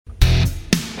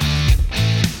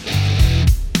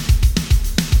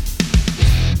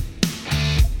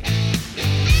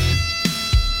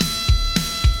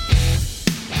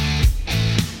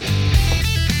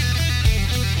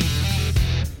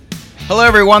Hello,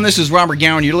 everyone. This is Robert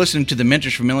Gowin. You're listening to the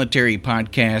Mentors for Military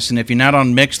podcast. And if you're not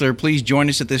on Mixler, please join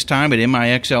us at this time at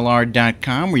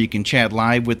mixlr.com, where you can chat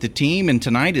live with the team. And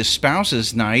tonight is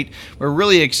Spouses Night. We're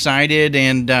really excited,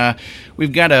 and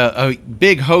we've got a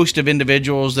big host of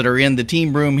individuals that are in the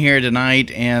team room here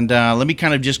tonight. And let me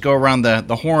kind of just go around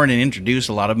the horn and introduce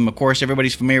a lot of them. Of course,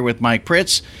 everybody's familiar with Mike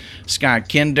Pritts, Scott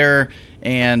Kinder,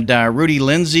 and Rudy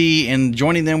Lindsey, and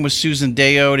joining them with Susan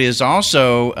Daood is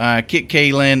also Kat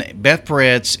Kaelin, Beth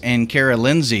Pritts, and Kat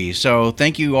Lindsey. So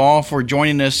thank you all for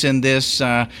joining us in this.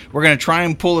 We're going to try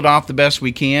and pull it off the best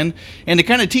we can. And to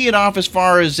kind of tee it off as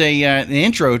far as an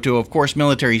intro to, of course,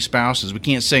 military spouses, we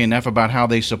can't say enough about how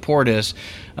they support us,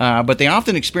 but they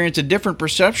often experience a different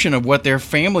perception of what their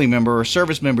family member or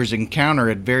service members encounter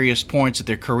at various points of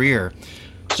their career.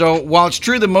 So while it's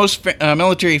true that most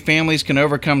military families can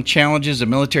overcome challenges of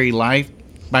military life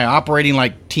by operating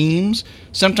like teams,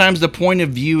 sometimes the point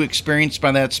of view experienced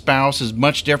by that spouse is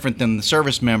much different than the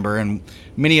service member, and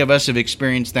many of us have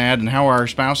experienced that and how our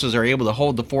spouses are able to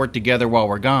hold the fort together while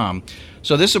we're gone.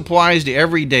 So this applies to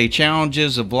everyday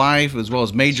challenges of life as well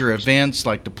as major events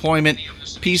like deployment,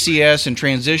 PCS, and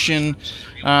transition.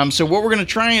 So what we're going to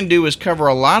try and do is cover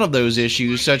a lot of those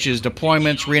issues, such as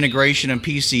deployments, reintegration, and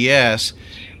PCS.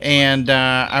 And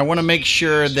I want to make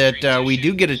sure that we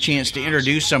do get a chance to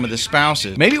introduce some of the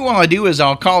spouses. Maybe what I'll do is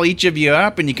I'll call each of you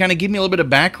up and you kind of give me a little bit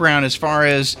of background as far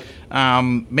as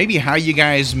maybe how you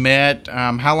guys met,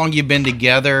 how long you've been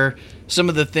together, some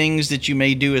of the things that you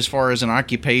may do as far as an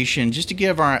occupation, just to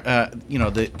give our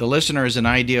the listeners an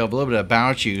idea of a little bit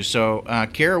about you. So,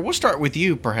 Kara, we'll start with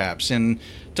you perhaps, and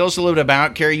tell us a little bit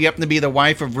about Kara. You happen to be the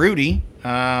wife of Rudy,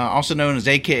 also known as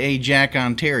AKA Jack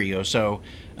Ontario. So,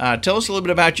 tell us a little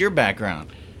bit about your background.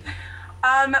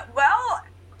 Well,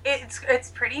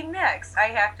 it's pretty mixed, I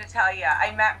have to tell you.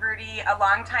 I met Rudy a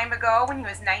long time ago when he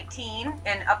was 19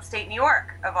 in upstate New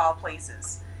York, of all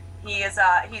places. He's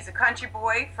a country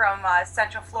boy from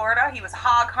Central Florida. He was a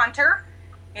hog hunter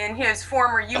in his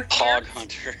former youth years. Hog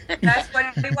hunter. That's what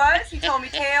he was. He told me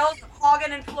tales of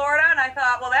hogging in Florida, and I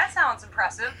thought, well, that sounds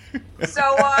impressive. So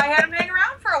I had him hang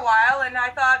around for a while, and I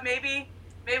thought maybe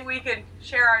we could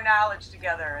share our knowledge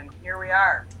together, and here we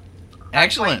are.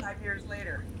 Excellent. 25 years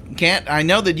later. Kat, I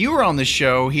know that you were on the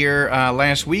show here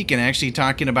last week and actually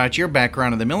talking about your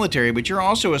background in the military, but you're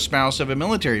also a spouse of a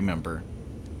military member.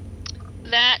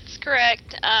 That's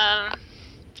correct. And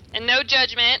no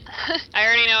judgment. I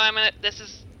already know this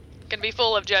is gonna be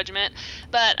full of judgment.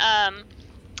 But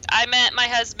I met my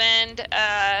husband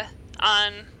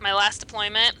on my last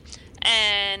deployment,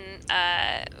 and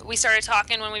we started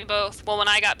talking when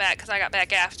I got back, because I got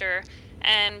back after,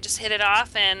 and just hit it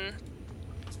off, and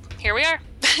here we are,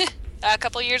 a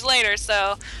couple years later.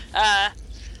 So I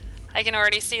can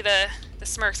already see the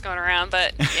smirks going around,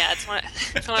 but yeah, it's one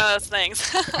of those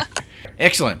things.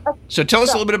 Excellent. So tell us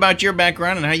a little bit about your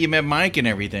background and how you met Mike and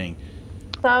everything.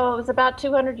 So it was about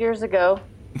 200 years ago.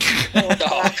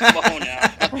 Oh, come on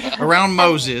now. Around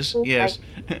Moses, yes.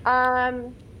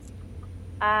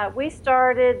 We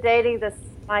started dating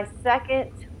my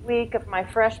second week of my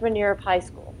freshman year of high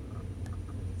school.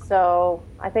 So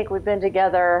I think we've been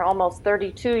together almost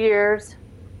 32 years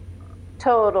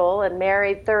total and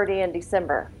married 30 in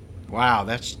December. Wow,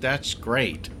 that's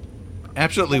great.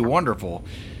 Absolutely wonderful.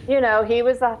 You know, he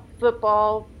was a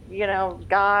football,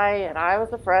 guy, and I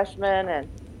was a freshman, and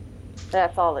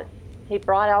that's all it. He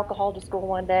brought alcohol to school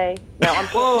one day. No, I'm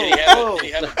Whoa, did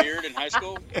he have a beard in high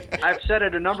school? I've said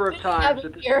it a number of times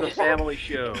that this is a family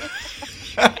show.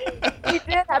 He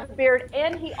did have a beard,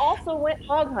 and he also went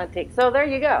hog hunting. So there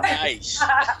you go. Nice.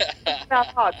 About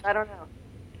hogs, I don't know.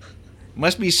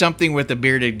 Must be something with the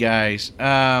bearded guys.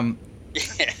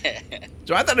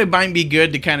 So I thought it might be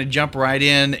good to kind of jump right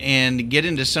in and get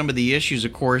into some of the issues,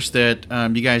 of course, that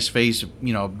you guys face.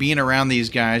 Being around these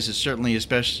guys is certainly,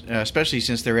 especially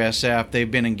since they're SF,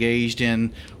 they've been engaged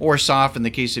in, or SOF in the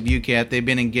case of you, Kat, they've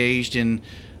been engaged in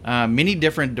many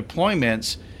different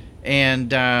deployments.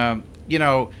 And,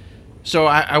 so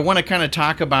I want to kind of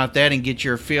talk about that and get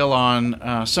your feel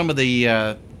on some of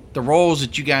the roles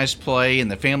that you guys play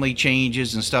and the family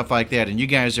changes and stuff like that. And you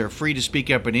guys are free to speak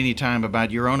up at any time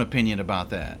about your own opinion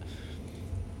about that.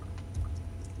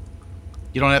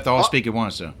 You don't have to all speak at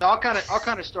once, though. I'll kind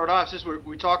of start off. Since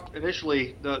we talked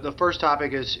initially, the first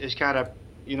topic is kind of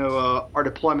our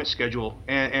deployment schedule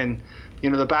and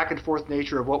the back and forth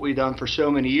nature of what we've done for so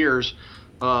many years.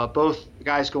 Both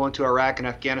guys going to Iraq and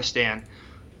Afghanistan,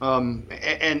 and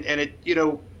it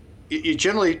you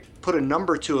generally put a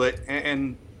number to it,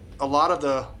 and a lot of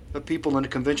the people in the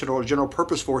conventional or general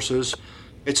purpose forces,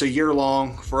 it's a year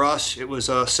long. For us, it was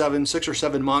 6 or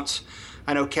 7 months.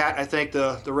 I know, Kat, I think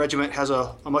the regiment has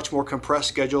a much more compressed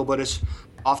schedule, but it's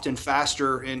often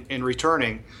faster in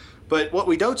returning. But what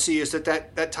we don't see is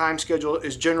that time schedule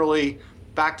is generally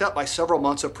backed up by several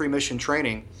months of pre-mission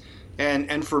training.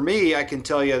 And for me, I can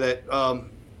tell you that,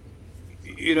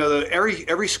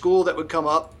 every school that would come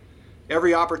up,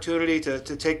 every opportunity to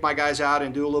take my guys out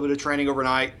and do a little bit of training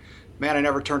overnight, man, I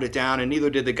never turned it down, and neither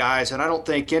did the guys. And I don't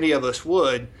think any of us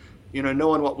would,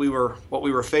 knowing what we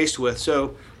were faced with.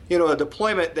 So, a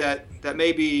deployment that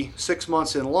may be 6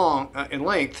 months in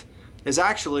length is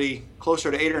actually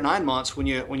closer to 8 or 9 months when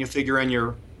you figure in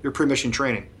your pre-mission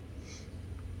training.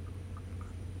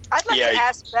 I'd like to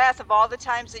ask Beth, of all the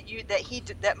times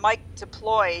that Mike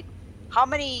deployed, how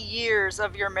many years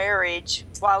of your marriage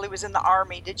while he was in the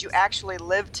Army did you actually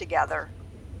live together?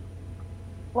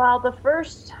 Well, the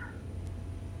first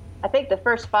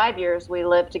 5 years we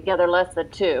lived together, less than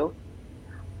 2.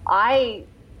 I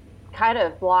kind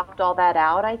of blocked all that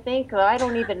out, I think. I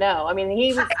don't even know. I mean,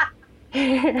 he's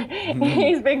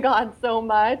been gone so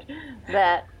much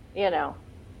that,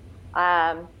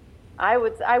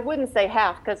 I wouldn't say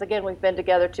half, because again, we've been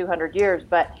together 200 years,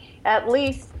 but at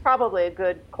least probably a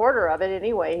good quarter of it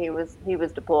anyway, he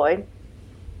was deployed.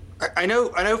 I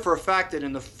know for a fact that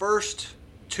in the first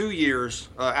 2 years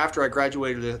after I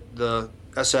graduated the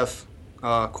SF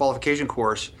qualification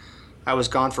course, I was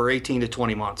gone for 18 to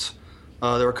 20 months.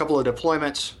 There were a couple of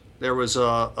deployments. There was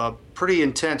a pretty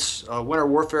intense winter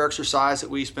warfare exercise that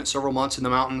we spent several months in the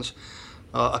mountains.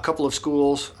 A couple of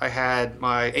schools. I had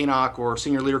my ANOC or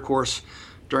senior leader course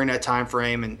during that time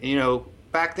frame, and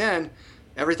back then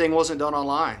everything wasn't done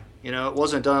online. It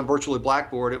wasn't done virtually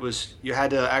Blackboard. It was, you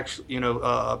had to actually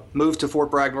move to Fort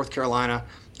Bragg, North Carolina,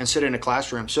 and sit in a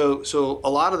classroom. So a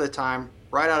lot of the time,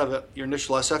 right out of your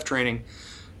initial SF training,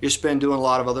 you spend doing a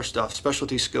lot of other stuff,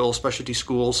 specialty skills, specialty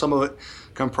schools. Some of it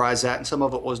comprised that, and some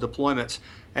of it was deployments.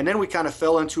 And then we kind of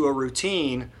fell into a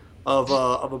routine of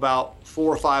about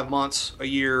 4 or 5 months a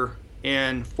year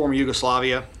in former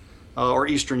Yugoslavia or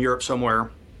Eastern Europe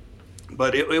somewhere.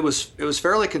 But it was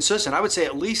fairly consistent. I would say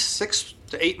at least 6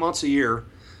 to 8 months a year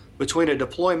between a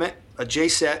deployment, a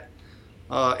JSET,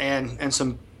 and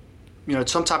some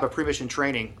some type of pre-mission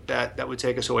training that would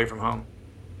take us away from home.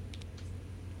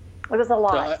 It was a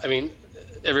lot. I mean,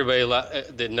 everybody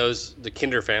that knows the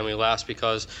Kinder family laughs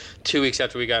because 2 weeks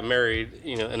after we got married,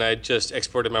 and I just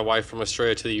exported my wife from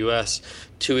Australia to the U.S.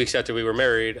 2 weeks after we were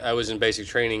married, I was in basic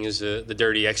training as the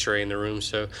dirty X-ray in the room.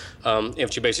 So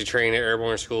infantry basic training at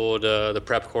airborne school, the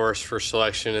prep course for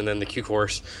selection, and then the Q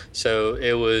course. So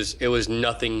it was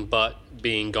nothing but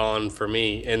being gone for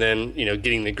me. And then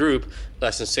getting the group,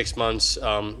 less than 6 months,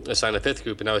 assigned the 5th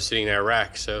group, and I was sitting in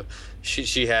Iraq. So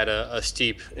she had a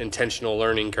steep intentional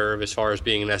learning curve as far as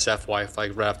being an SF wife,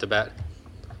 like right off the bat.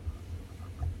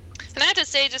 And I have to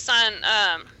say, just on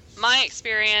my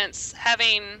experience,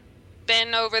 having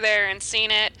been over there and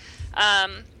seen it,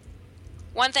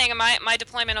 one thing, my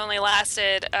deployment only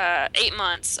lasted 8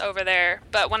 months over there,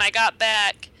 but when I got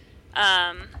back,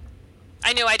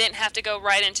 I knew I didn't have to go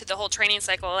right into the whole training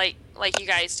cycle like you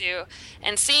guys do.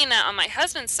 And seeing that on my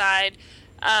husband's side,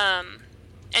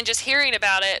 and just hearing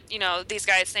about it, these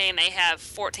guys saying they have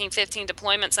 14, 15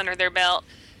 deployments under their belt,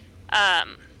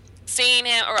 seeing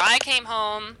him, or I came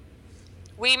home,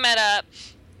 we met up,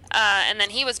 and then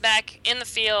he was back in the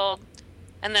field,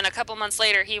 and then a couple months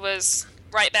later he was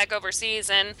right back overseas.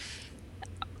 And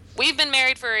we've been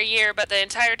married for a year, but the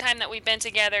entire time that we've been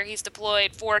together, he's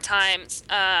deployed 4 times.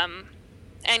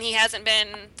 And he hasn't been,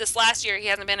 this last year, he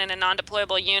hasn't been in a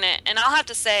non-deployable unit. And I'll have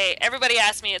to say, everybody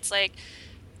asks me, it's like,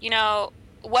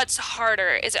 what's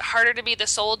harder? Is it harder to be the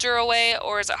soldier away,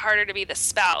 or is it harder to be the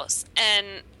spouse?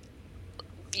 And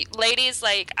ladies,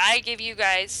 I give you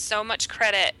guys so much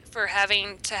credit for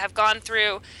having to have gone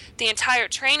through the entire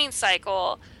training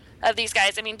cycle of these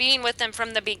guys. I mean, being with them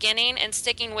from the beginning and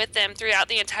sticking with them throughout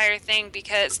the entire thing,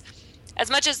 because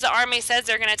as much as the Army says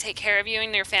they're going to take care of you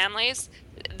and your families,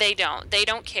 they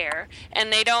don't care,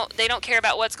 and they don't care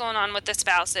about what's going on with the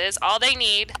spouses. All they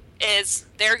need is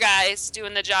their guys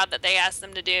doing the job that they ask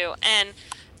them to do. And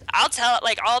I'll tell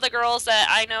all the girls that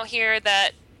I know here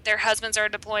that their husbands are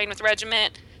deploying with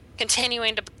regiment,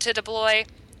 continuing to deploy,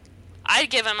 I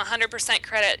give them 100%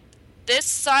 credit. This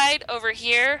side over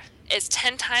here is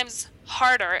 10 times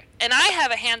harder, and I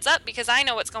have a hands up because I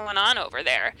know what's going on over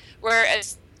there,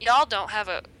 whereas y'all don't have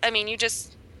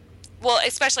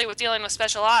especially with dealing with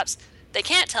special ops, they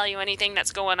can't tell you anything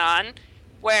that's going on,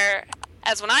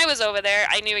 whereas when I was over there,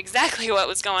 I knew exactly what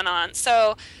was going on.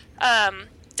 So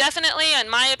definitely, in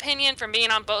my opinion, from being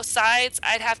on both sides,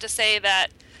 I'd have to say that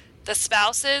the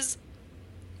spouses,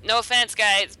 no offense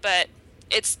guys, but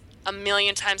it's a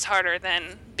million times harder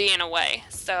than being away.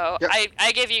 So Yep.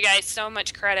 I give you guys so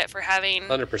much credit for having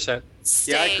 100%.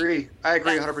 Yeah, I agree. I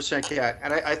agree 100%, Kat.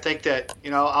 And I think that,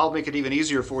 I'll make it even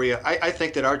easier for you. I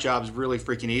think that our job is really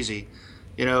freaking easy.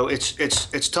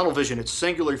 It's tunnel vision. It's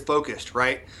singularly focused,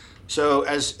 right? So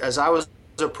as I was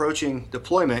approaching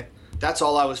deployment, that's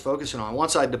all I was focusing on.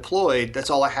 Once I deployed,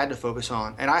 that's all I had to focus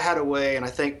on. And I had a way, and I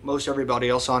think most everybody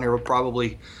else on here would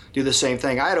probably do the same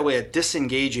thing. I had a way of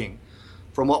disengaging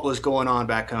from what was going on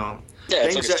back home. Yeah,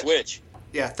 it's like a switch.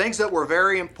 Yeah, things that were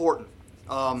very important,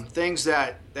 things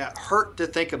that hurt to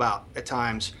think about at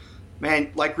times.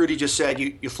 Man, like Rudy just said,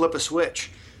 you flip a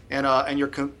switch, and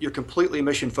you're completely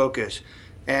mission focused.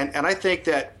 And I think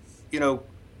that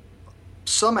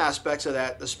some aspects of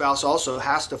that the spouse also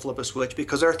has to flip a switch,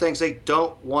 because there are things they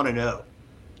don't want to know,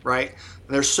 right?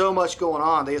 And there's so much going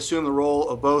on. They assume the role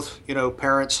of both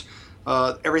parents.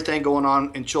 Everything going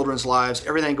on in children's lives,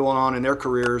 everything going on in their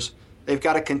careers, they've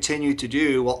got to continue to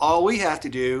do. Well, all we have to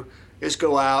do is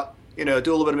go out, do a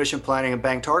little bit of mission planning and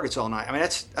bang targets all night. I mean,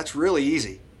 that's really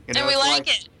easy. And we like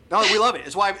it. No, we love it.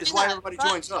 It's why everybody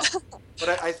joins up.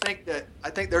 But I think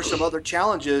there's some other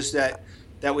challenges that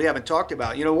we haven't talked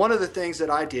about. One of the things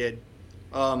that I did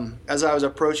as I was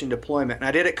approaching deployment, and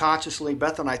I did it consciously.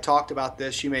 Beth and I talked about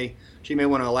this. She may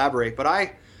want to elaborate, but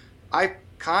I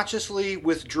consciously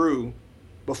withdrew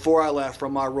before I left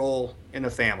from my role in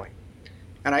the family.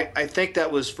 And I think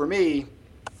that was, for me,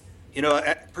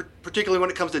 particularly when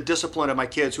it comes to discipline of my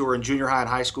kids who are in junior high and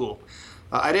high school,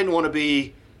 I didn't want to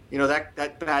be,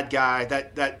 that bad guy,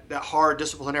 that hard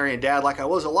disciplinarian dad like I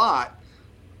was a lot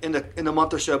in the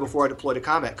month or so before I deployed to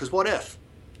combat. Because what if,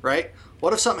 right?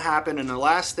 What if something happened and the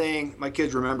last thing my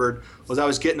kids remembered was I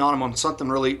was getting on them on something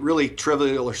really, really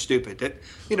trivial or stupid that,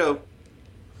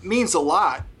 means a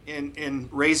lot in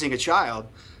raising a child,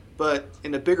 but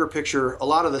in the bigger picture, a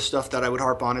lot of the stuff that I would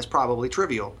harp on is probably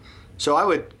trivial. So I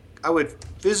would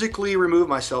physically remove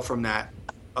myself from that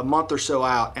a month or so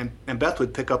out, and Beth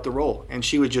would pick up the role, and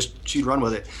she'd run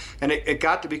with it, and it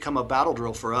got to become a battle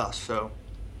drill for us. So.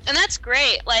 And that's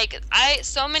great. Like I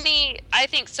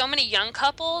think so many young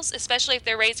couples, especially if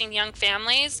they're raising young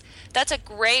families, that's a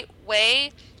great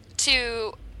way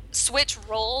to switch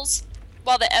roles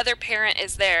while the other parent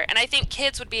is there. And I think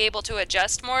kids would be able to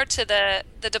adjust more to the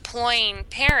deploying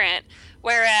parent,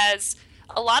 whereas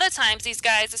a lot of times these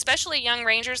guys, especially young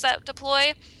Rangers that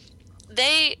deploy,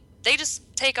 they just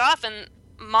take off, and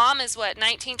mom is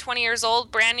 19, 20 years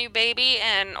old, brand new baby,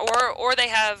 and or they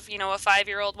have, a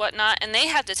 5-year-old, whatnot, and they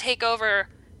have to take over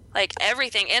like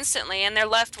everything instantly, and they're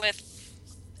left with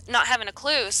not having a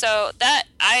clue. So that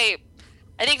I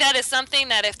think that is something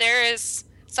that if there is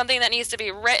something that needs to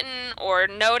be written or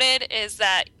noted, is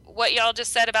that what y'all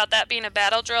just said about that being a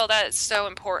battle drill, that is so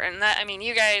important.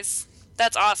 You guys,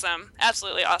 that's awesome.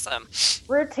 Absolutely awesome.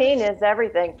 Routine is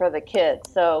everything for the kids.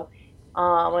 So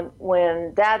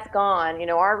when dad's gone,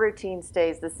 our routine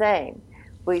stays the same.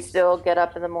 We still get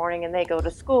up in the morning and they go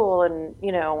to school, and,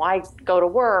 I go to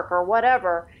work or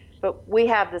whatever, but we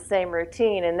have the same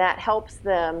routine, and that helps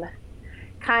them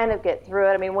kind of get through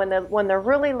it. I mean, when they're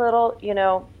really little,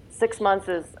 6 months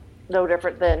is no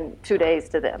different than 2 days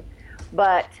to them.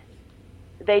 But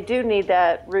they do need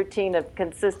that routine of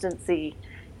consistency,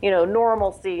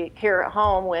 normalcy here at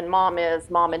home when mom is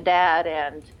mom and dad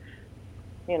and,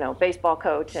 baseball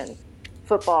coach and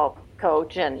football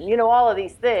coach and, all of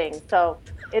these things. So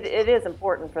it is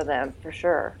important for them, for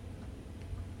sure.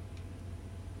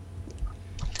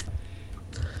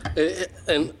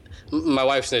 And my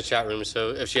wife's in the chat room,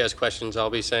 so if she has questions, I'll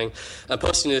be saying, I'm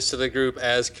posting this to the group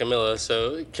as Camilla.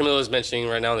 So Camilla is mentioning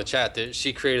right now in the chat that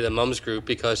she created a mom's group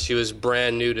because she was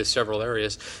brand new to several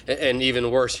areas, and even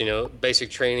worse,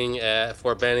 basic training at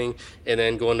Fort Benning, and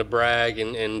then going to Bragg,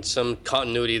 and some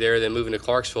continuity there, then moving to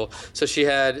Clarksville. So she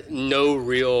had no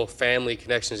real family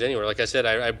connections anywhere. Like I said,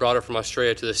 I brought her from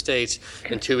Australia to the States,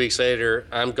 and 2 weeks later,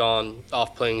 I'm gone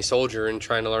off playing soldier and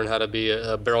trying to learn how to be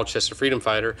a barrel-chested freedom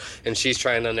fighter, and she's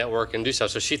trying to network and do stuff.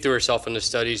 So she threw herself into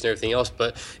studies and everything else.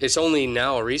 But it's only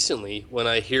now recently when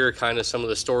I hear kind of some of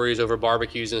the stories over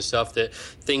barbecues and stuff, that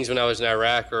things when I was in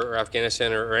Iraq or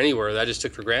Afghanistan or anywhere that I just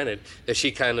took for granted, that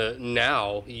she kind of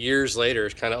now, years later,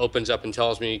 kind of opens up and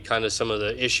tells me kind of some of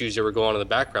the issues that were going on in the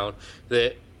background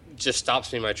that just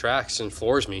stops me in my tracks and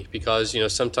floors me, because,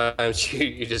 sometimes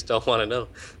you just don't want to know.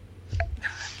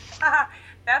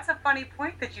 That's a funny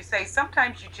point that you say.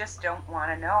 Sometimes you just don't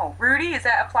want to know. Rudy, does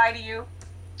that apply to you?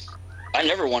 I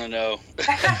never want to know.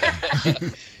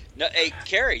 No, hey,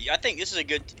 Carrie, I think this is a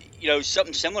good,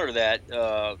 something similar to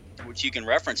that, which you can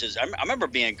reference is, I remember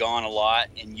being gone a lot,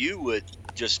 and you would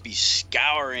just be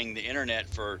scouring the internet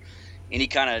for, any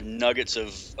kind of nuggets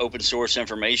of open source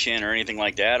information or anything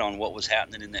like that on what was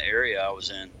happening in the area I was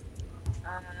in?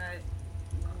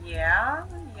 Yeah,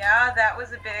 that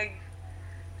was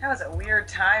a weird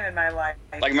time in my life.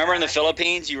 Like, remember in the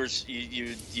Philippines, you would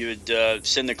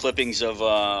send the clippings of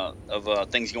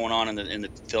things going on in the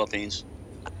Philippines.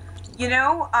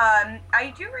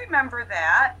 I do remember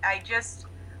that.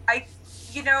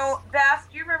 Beth,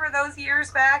 do you remember those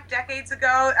years back, decades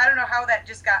ago? I don't know how that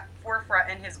just got forefront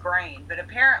in his brain, but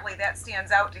apparently that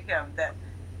stands out to him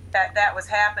that was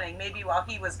happening maybe while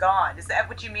he was gone. Is that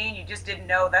what you mean? You just didn't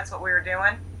know that's what we were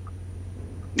doing?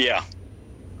 Yeah.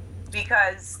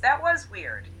 Because that was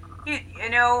weird.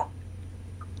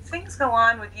 Things go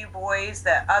on with you boys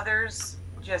that others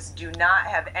just do not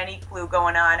have any clue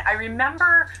going on. I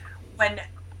remember when,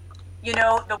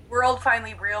 the world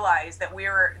finally realized that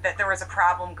there was a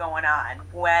problem going on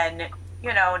when,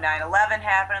 9/11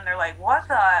 happened, and they're like, what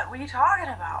are you talking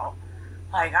about?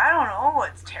 Like, I don't know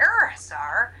what terrorists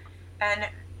are. And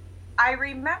I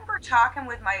remember talking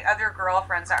with my other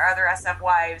girlfriends, our other SF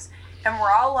wives, and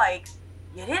we're all like,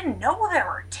 you didn't know there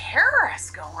were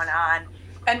terrorists going on.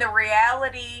 And the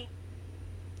reality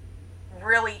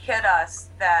really hit us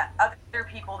that other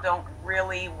people don't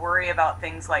really worry about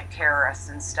things like terrorists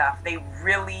and stuff. They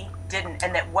really didn't,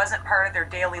 and that wasn't part of their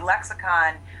daily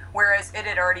lexicon, whereas it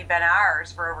had already been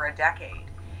ours for over a decade.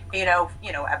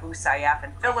 Abu Sayyaf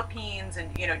in Philippines,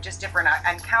 and just different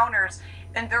encounters,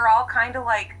 and they're all kind of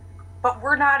like, but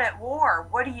we're not at war.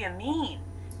 What do you mean?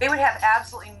 They would have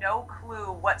absolutely no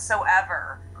clue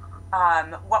whatsoever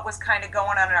what was kind of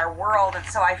going on in our world. And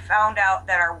so I found out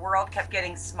that our world kept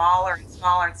getting smaller and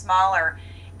smaller and smaller.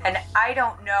 And I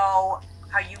don't know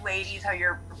how you ladies, how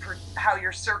your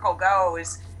circle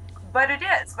goes, but it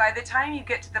is. By the time you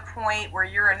get to the point where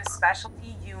you're in a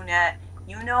specialty unit,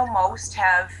 most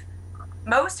have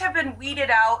been weeded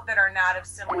out that are not of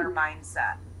similar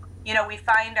mindset. We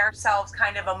find ourselves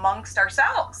kind of amongst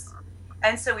ourselves.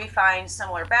 And so we find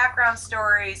similar background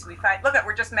stories.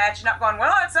 We're just matching up going,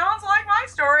 well, it sounds like my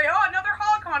story. Oh, another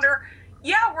hog hunter.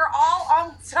 Yeah, we're all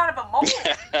on kind of a mold.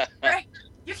 Right?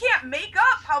 You can't make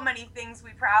up how many things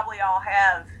we probably all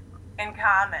have in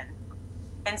common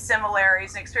and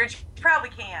similarities and experience. You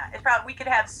probably can't. We could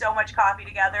have so much coffee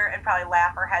together and probably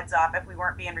laugh our heads off if we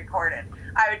weren't being recorded.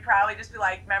 I would probably just be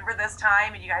like, remember this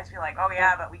time? And you guys would be like, oh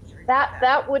yeah, but we can't record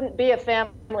that wouldn't be a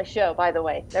family show, by the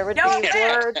way. There would be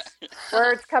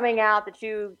words coming out that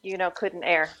you couldn't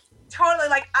air. Totally.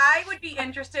 Like, I would be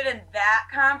interested in that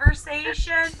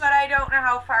conversation, but I don't know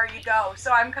how far you go.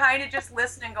 So I'm kind of just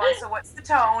listening, going, so what's the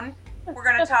tone? We're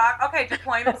going to talk. Okay,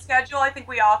 deployment schedule. I think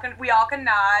we all can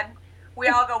nod. We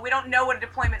all go, we don't know what a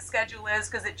deployment schedule is,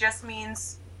 because it just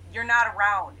means you're not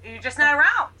around. You're just not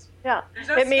around. Yeah. There's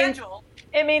no schedule.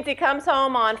 It means he comes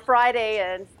home on Friday,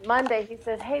 and Monday he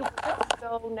says, hey, let's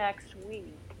go next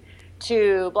week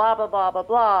to blah, blah, blah, blah,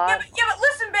 blah. Yeah, but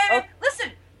listen, baby.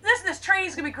 Listen, this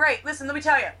training's going to be great. Listen, let me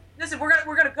tell you. Listen, we're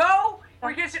gonna go.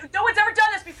 No one's ever done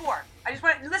this before. I just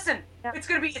want to listen. Yeah. It's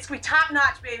gonna be top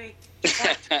notch, baby.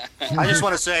 I just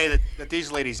want to say that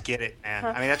these ladies get it, man.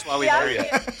 I mean, that's why we marry them.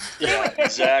 Yeah,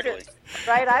 exactly. Pictures,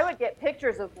 right? I would get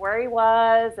pictures of where he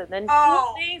was, and then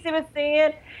cool things he was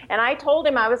seeing. And I told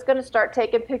him I was going to start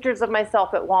taking pictures of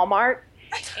myself at Walmart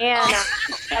and at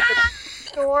the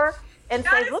store, and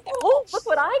say, look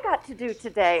what I got to do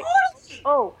today.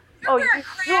 Totally. They're wearing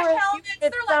crash helmets.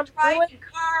 They're like driving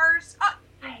cars.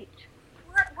 Right.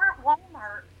 We're at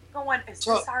Walmart going, is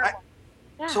this our one?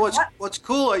 Yeah. So what's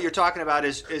cool you're talking about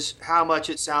is how much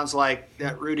it sounds like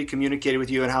that Rudy communicated with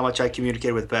you and how much I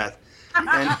communicated with Beth.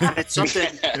 And it's something.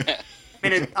 I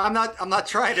mean, I'm not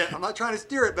trying to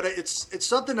steer it, but it's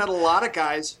something that a lot of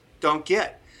guys don't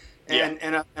get,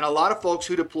 and a lot of folks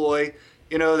who deploy,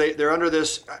 they're under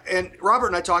this. And Robert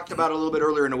and I talked about it a little bit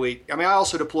earlier in the week. I mean, I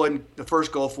also deployed in the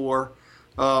first Gulf War.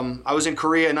 I was in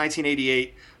Korea in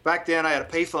 1988. Back then, I had a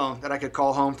payphone that I could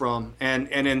call home from, and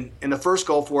in the first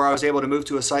Gulf War, I was able to move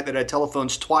to a site that had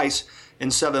telephones twice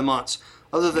in 7 months.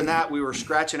 Other than that, we were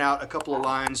scratching out a couple of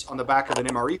lines on the back of an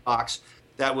MRE box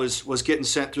that was getting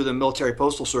sent through the military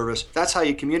postal service. That's how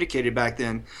you communicated back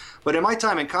then. But in my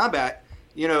time in combat,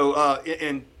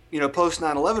 in post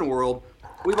 9/11 world,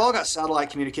 we've all got satellite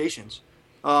communications.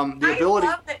 I love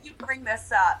that you bring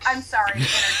this up. I'm sorry to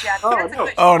interject.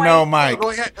 No, Mike. Go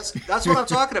ahead. That's what I'm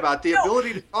talking about. The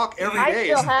ability to talk every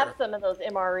day. I still have some of those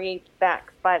MRE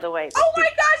backs, by the way. Oh my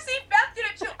gosh, see, Beth did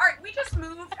it too. All right, we just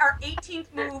moved our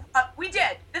 18th move up. We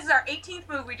did. This is our 18th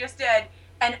move we just did.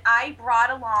 And I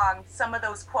brought along some of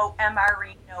those, quote,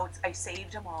 MRE notes. I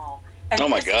saved them all. And oh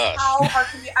my gosh.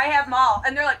 I have them all.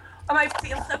 And they're like, my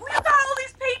fiance like, we got all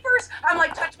these papers. I'm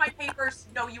like, touch my papers.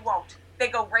 No, you won't. They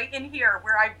go right in here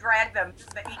where I've dragged them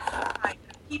the 18 times. I'm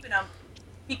keeping them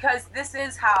because this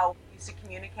is how we used to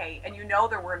communicate. And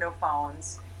there were no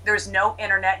phones. There's no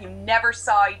internet. You never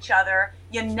saw each other.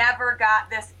 You never got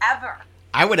this ever.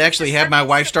 I would actually have my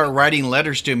wife start writing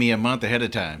letters to me a month ahead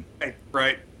of time.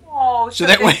 Right. Oh, So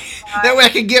that way I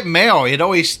could get mail. It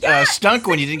always stunk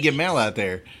when you didn't get mail out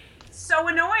there. So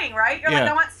annoying, right? You're like,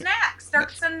 I want snacks.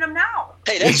 Start sending them now.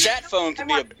 Hey, that sat phone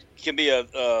can be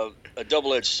a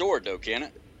double-edged sword, though, can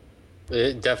it?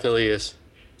 It definitely is.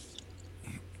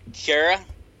 Kara?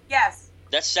 Yes.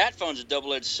 That sat phone's a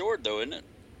double-edged sword, though, isn't it?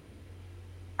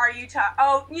 Are you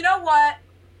Oh, you know what?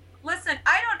 Listen,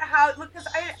 I don't know how, because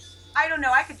I don't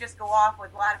know. I could just go off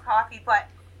with a lot of coffee, but,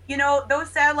 those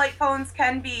satellite phones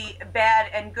can be bad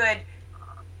and good.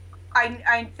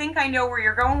 I think I know where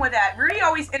you're going with that. Rudy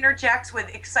always interjects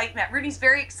with excitement. Rudy's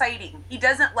very exciting. He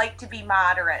doesn't like to be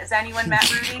moderate. Has anyone met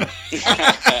Rudy?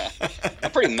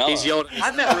 I'm pretty mellow. He's yelling.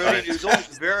 I've met Rudy, who's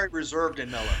always very reserved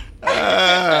and mellow.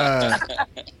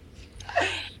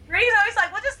 Rudy's always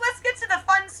like, well, let's get to the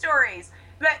fun stories.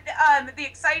 But the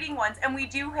exciting ones, and we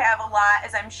do have a lot,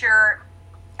 as I'm sure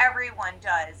everyone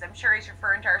does. I'm sure he's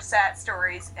referring to our sat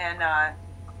stories and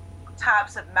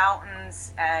tops of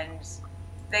mountains, and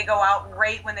they go out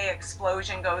right when the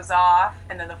explosion goes off,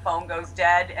 and then the phone goes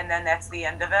dead, and then that's the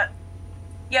end of it.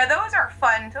 Yeah, those are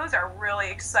fun. Those are really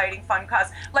exciting, fun calls.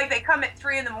 Like, they come at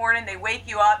 3 a.m, they wake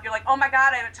you up. You're like, oh my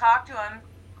God, I haven't talked to him,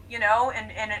 in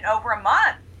over a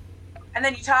month. And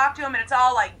then you talk to him, and it's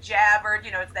all like jabbered.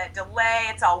 It's that delay.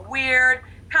 It's all weird.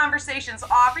 Conversation's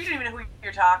off. You don't even know who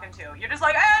you're talking to. You're just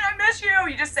like, I miss you.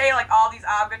 You just say like all these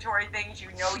obligatory things you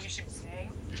should be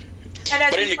saying.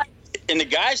 And in the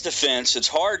guy's defense, it's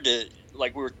hard to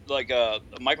Mike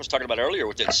was talking about earlier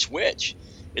with that switch.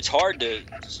 It's hard to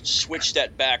switch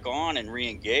that back on and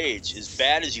re-engage. As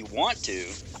bad as you want to,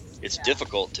 it's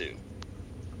difficult to.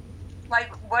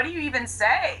 Like, what do you even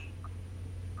say?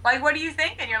 Like, what are you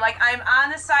thinking? You're like, I'm on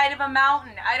the side of a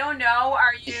mountain. I don't know.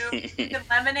 Are you the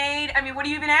lemonade? I mean, what do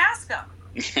you even ask them?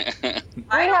 We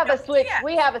have a switch.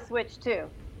 We have a switch too.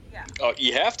 Yeah. Oh,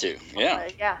 you have to. Yeah.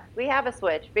 Yeah, we have a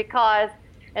switch because,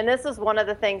 and this is one of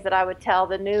the things that I would tell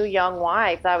the new young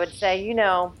wives. I would say,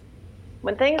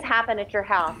 when things happen at your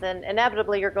house, and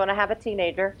inevitably you're going to have a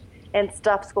teenager, and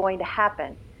stuff's going to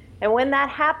happen. And when that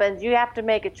happens, you have to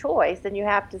make a choice, and you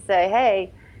have to say,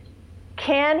 hey,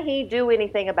 can he do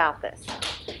anything about this?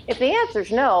 If the answer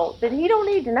is no, then he don't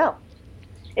need to know.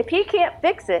 If he can't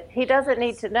fix it, he doesn't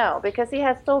need to know because he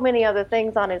has so many other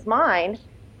things on his mind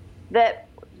that,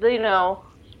 we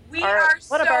are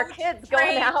one of our kids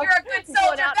going out. You're a good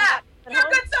soldier, Beth. You're a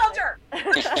good soldier.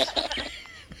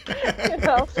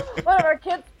 One of our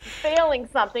kids failing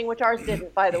something, which ours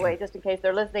didn't, by the way, just in case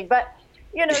they're listening. But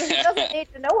he doesn't need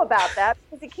to know about that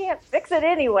because he can't fix it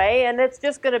anyway, and it's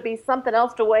just going to be something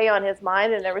else to weigh on his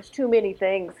mind, and there was too many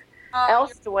things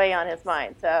else to weigh on his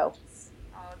mind. So,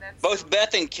 both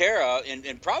Beth and Kara,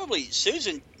 and probably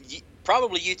Susan,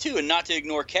 probably you too, and not to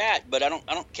ignore Kat, but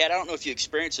Kat, I don't know if you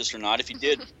experienced this or not. If you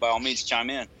did, by all means, chime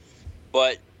in.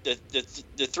 But the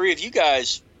three of you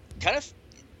guys kind of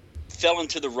fell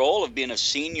into the role of being a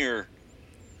senior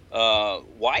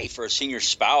wife or a senior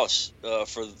spouse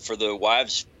for the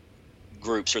wives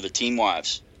groups or the team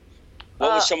wives.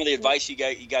 What was some of the advice you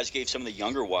guys gave some of the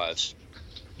younger wives?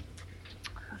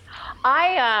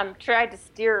 I tried to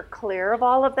steer clear of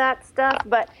all of that stuff,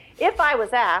 but if I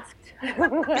was asked,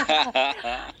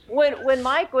 when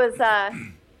Mike was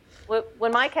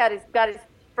when Mike got his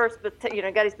first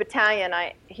got his battalion,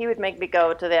 he would make me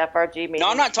go to the FRG meeting. No,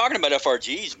 I'm not talking about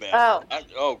FRGs, man.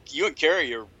 You and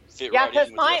Carrie are. Yeah,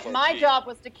 because my job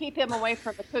was to keep him away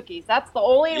from the cookies. That's the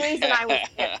only reason I was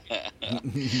there.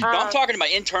 No, I'm talking about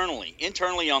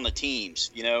internally on the teams.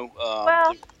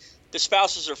 The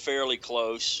spouses are fairly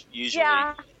close usually.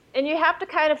 Yeah, and you have to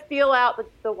kind of feel out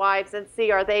the wives and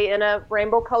see, are they in a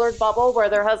rainbow-colored bubble where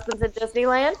their husband's in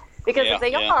Disneyland? Because if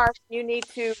they are, you need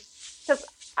to. Because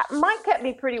Mike kept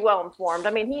me pretty well informed.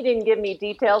 I mean, he didn't give me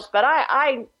details, but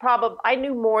I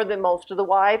knew more than most of the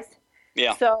wives.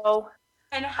 Yeah. So.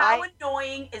 And how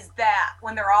annoying is that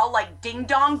when they're all like ding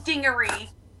dong dingery?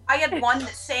 I had one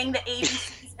that sang the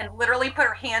ABCs and literally put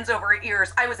her hands over her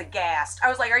ears. I was aghast. I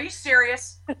was like, are you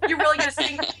serious? You really gonna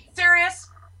sing? Serious?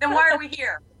 Then why are we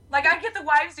here? Like, I get the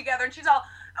wives together and she's all,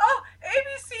 oh,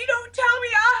 ABC, don't tell me,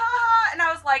 And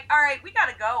I was like, all right, we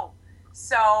gotta go.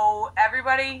 So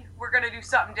everybody, we're gonna do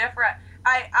something different.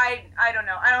 I don't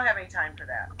know. I don't have any time for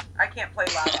that. I can't play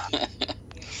la la.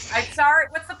 I'm sorry.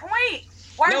 What's the point?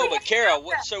 No, but Kara,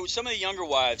 so some of the younger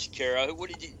wives, Kara,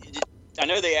 I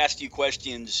know they asked you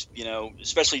questions,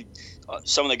 especially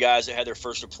some of the guys that had their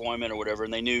first deployment or whatever,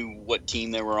 and they knew what team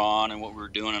they were on and what we were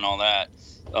doing and all that.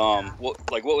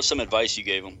 What was some advice you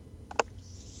gave them?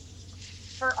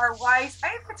 For our wives, I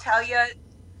have to tell you,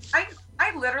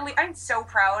 I'm so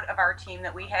proud of our team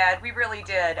that we had. We really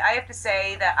did. I have to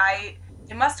say that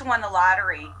it must have won the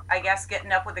lottery, I guess,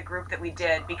 getting up with the group that we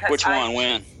did. Because Which one?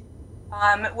 When?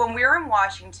 When we were in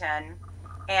Washington,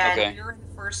 and we were in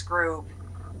the first group,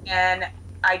 and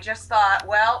I just thought,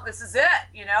 well, this is it.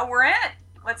 We're in.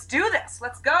 Let's do this.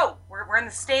 Let's go. We're in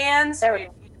the stands. We're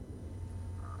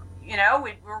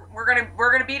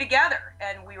gonna be together.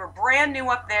 And we were brand new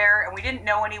up there, and we didn't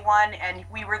know anyone, and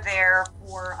we were there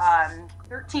for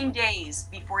 13 days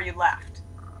before you left.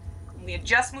 We had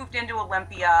just moved into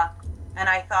Olympia, and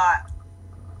I thought,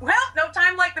 well, no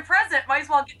time like the present. Might as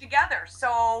well get together.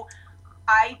 So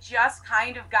I just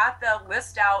kind of got the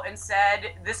list out and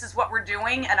said, this is what we're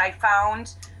doing. And I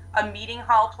found a meeting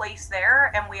hall place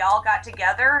there, and we all got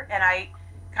together, and I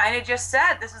kind of just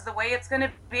said, this is the way it's going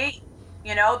to be.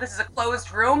 This is a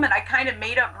closed room, and I kind of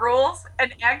made up rules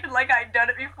and acted like I'd done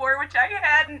it before, which I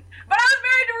hadn't. But I was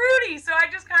married to Rudy, so I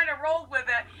just kind of rolled with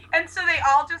it. And so they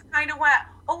all just kind of went,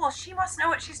 oh, well, she must know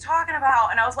what she's talking about.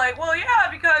 And I was like, well,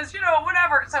 yeah, because,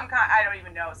 whatever, I don't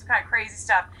even know, some kind of crazy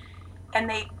stuff. And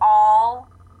they all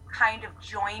kind of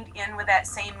joined in with that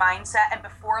same mindset, and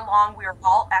before long we were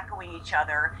all echoing each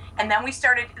other, and then we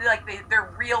started, like,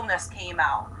 their realness came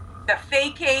out. The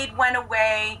fakeade went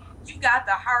away. You got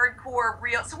the hardcore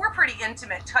real. So we're pretty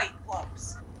intimate, tight,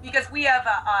 close, because we had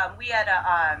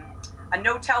a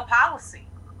no-tell policy.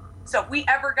 So if we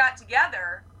ever got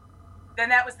together, then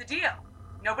that was the deal.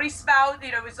 Nobody spout.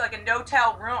 It was like a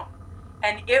no-tell room,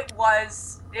 and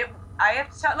I have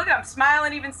to tell. Look, I'm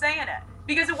smiling even saying it.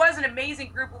 Because it was an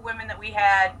amazing group of women that we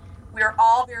had. We were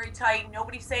all very tight.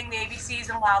 Nobody sang the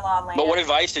ABCs in La La Land. But what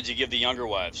advice did you give the younger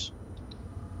wives?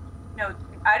 No,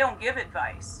 I don't give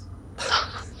advice.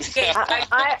 I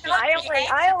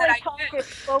only talk if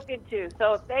spoken to.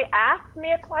 So if they ask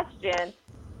me a question,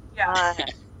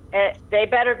 they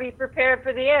better be prepared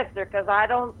for the answer, because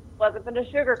wasn't going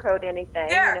to sugarcoat anything.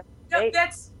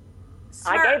 That's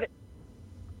smart. I gave it.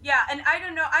 Yeah, and I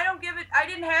don't know. I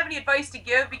didn't have any advice to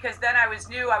give, because then I was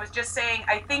new. I was just saying,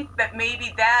 I think that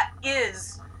maybe that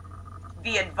is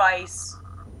the advice.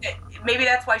 Maybe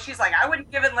that's why she's like, I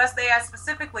wouldn't give it unless they ask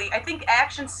specifically. I think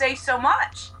actions say so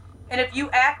much. And if you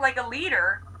act like a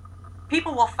leader,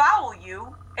 people will follow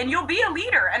you, and you'll be a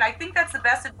leader. And I think that's the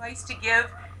best advice to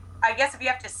give. I guess if you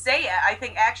have to say it, I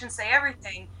think actions say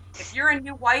everything. If you're a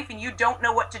new wife and you don't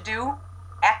know what to do,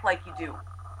 act like you do.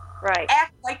 Right.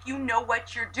 Act like you know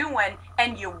what you're doing,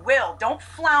 and you will. Don't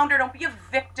flounder. Don't be a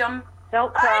victim.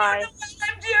 Don't cry. I don't know what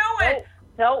I'm doing.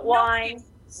 Don't whine.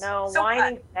 No,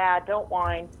 whining's bad. Don't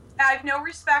whine. I have no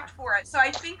respect for it. So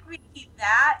I think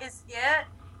that is it.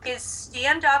 Is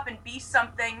stand up and be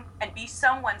something, and be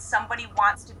someone somebody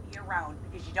wants to be around,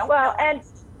 because you don't know.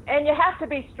 And you have to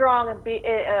be strong and be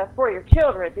for your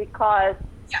children, because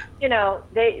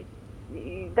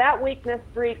that weakness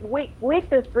breeds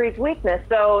weakness.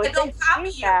 So if they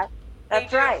see that,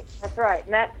 that's right.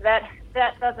 And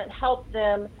that doesn't help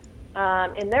them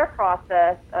in their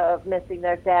process of missing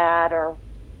their dad or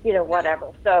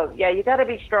whatever. So you got to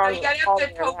be strong. You got to have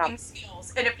good coping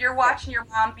skills. And if you're watching your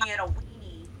mom being a weenie,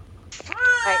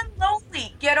 I'm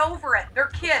lonely. Get over it. They're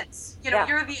kids.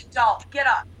 You're the adult. Get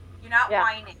up. You're not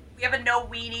whining. We have a no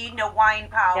weenie, no whine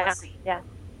policy. Yeah.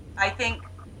 I think,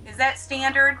 is that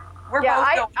standard?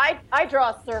 I draw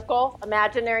a circle,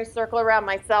 imaginary circle around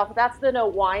myself. That's the no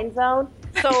whine zone.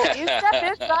 So you step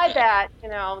inside that,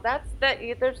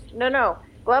 there's no.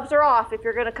 Gloves are off if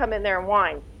you're going to come in there and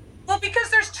whine. Well, because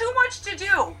there's too much to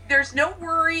do. There's no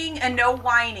worrying and no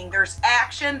whining. There's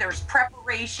action, there's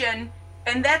preparation,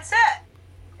 and that's it.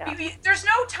 Yeah. There's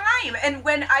no time. And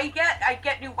when I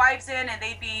get new wives in, and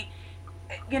they'd be,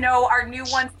 our new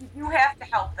ones, you have to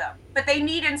help them. But they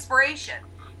need inspiration.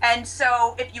 And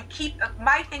so if you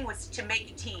my thing was to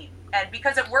make a team. And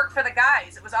because it worked for the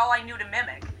guys, it was all I knew to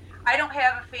mimic. I don't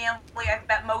have a family. I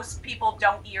bet most people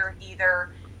don't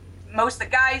either. Most of the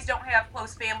guys don't have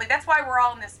close family. That's why we're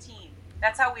all in this team.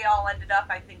 That's how we all ended up,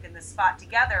 I think, in this spot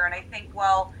together. And I think,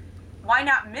 well, why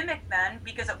not mimic then?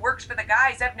 Because it works for the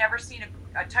guys. I've never seen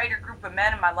a tighter group of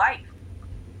men in my life.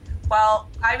 Well,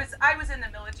 I was in the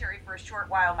military for a short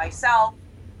while myself.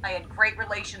 I had great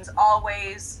relations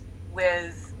always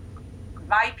with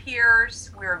my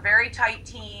peers. We were a very tight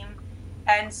team.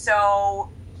 And so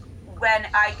when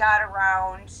I got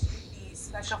around the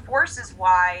Special Forces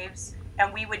wives,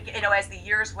 and we would, as the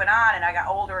years went on and I got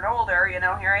older and older,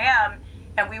 here I am,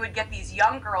 and we would get these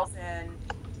young girls in,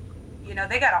 You know,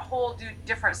 they got a whole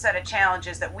different set of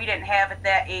challenges that we didn't have at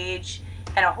that age,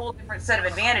 and a whole different set of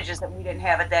advantages that we didn't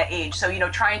have at that age. So, you know,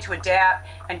 trying to adapt.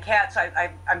 And Kat, so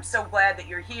I'm so glad that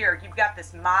you're here. You've got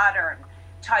this modern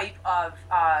type of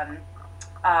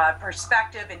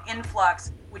perspective and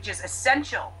influx, which is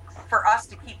essential for us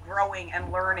to keep growing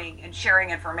and learning and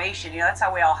sharing information. You know, that's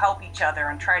how we all help each other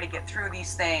and try to get through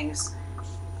these things,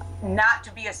 not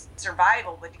to be a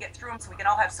survival, but to get through them so we can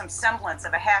all have some semblance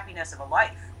of a happiness of a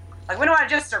life. Like, we don't want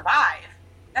to just survive.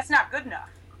 That's not good enough.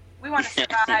 We want to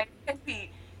survive and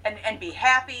be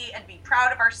happy and be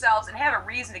proud of ourselves and have a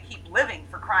reason to keep living,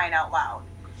 for crying out loud.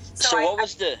 So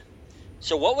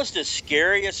what was the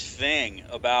scariest thing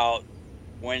about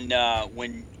when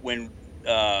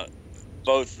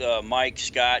both Mike,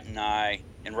 Scott, and I,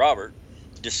 and Robert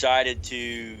decided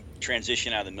to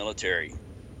transition out of the military?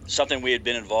 Something we had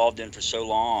been involved in for so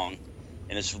long,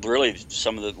 and it's really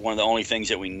one of the only things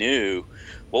that we knew.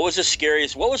 What was the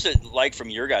scariest? What was it like from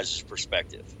your guys'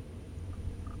 perspective?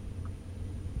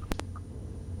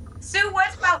 Sue,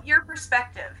 what's about your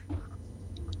perspective?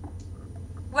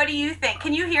 What do you think?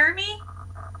 Can you hear me?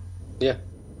 Yeah.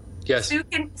 Yes.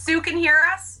 Sue can hear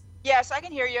us? Yes, I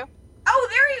can hear you. Oh,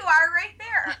 there you are, right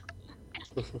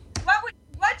there.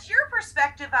 What's your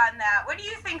perspective on that? What do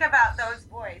you think about those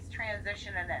boys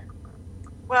transitioning in?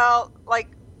 Well, like,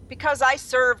 because I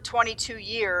served 22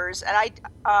 years, and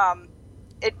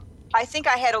I think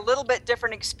I had a little bit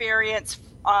different experience.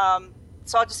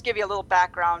 So I'll just give you a little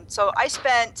background. So I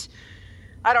spent,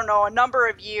 I don't know, a number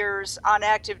of years on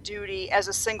active duty as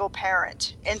a single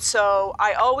parent. And so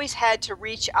I always had to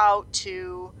reach out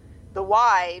to the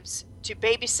wives to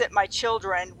babysit my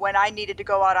children when I needed to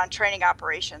go out on training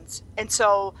operations. And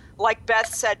so, like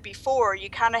Beth said before, you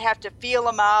kind of have to feel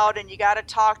them out, and you got to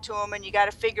talk to them, and you got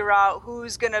to figure out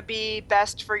who's going to be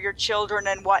best for your children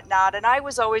and whatnot. And I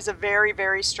was always a very,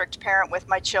 very strict parent with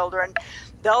my children.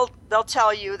 They'll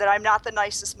tell you that I'm not the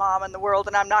nicest mom in the world,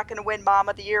 and I'm not going to win Mom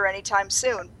of the Year anytime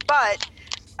soon. But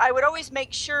I would always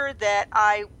make sure that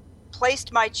I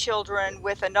placed my children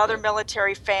with another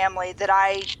military family that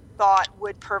I thought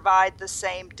would provide the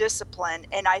same discipline.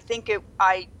 And I think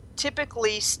I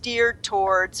typically steered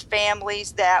towards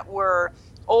families that were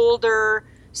older,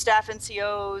 staff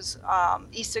NCOs,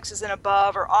 E6s and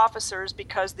above, or officers,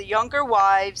 because the younger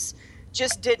wives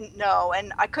just didn't know.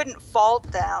 And I couldn't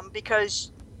fault them,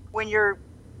 because when you're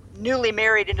newly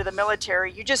married into the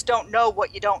military, you just don't know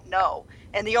what you don't know.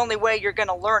 And the only way you're going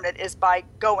to learn it is by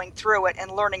going through it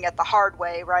and learning it the hard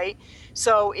way, right?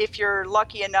 So if you're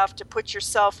lucky enough to put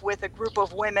yourself with a group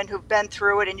of women who've been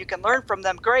through it and you can learn from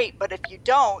them, great. But if you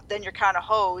don't, then you're kind of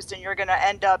hosed, and you're going to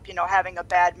end up, having a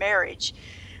bad marriage.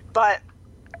 But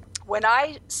when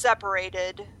I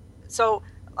separated, so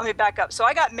let me back up. So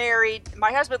I got married.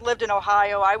 My husband lived in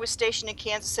Ohio. I was stationed in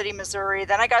Kansas City, Missouri.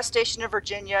 Then I got stationed in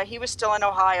Virginia. He was still in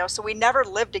Ohio. So we never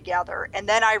lived together. And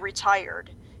then I retired.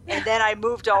 And then I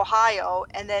moved to Ohio.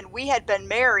 And then we had been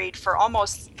married for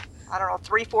almost,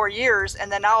 3-4 years.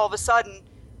 And then now all of a sudden,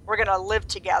 we're going to live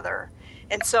together.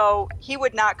 And so he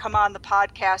would not come on the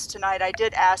podcast tonight. I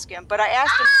did ask him, but I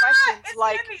asked him questions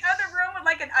like... Is he in the other room with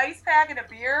like an ice pack and a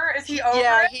beer? Is he over it?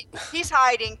 Yeah, he's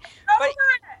hiding. Over it.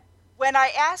 When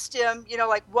I asked him,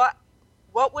 like what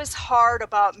was hard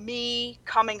about me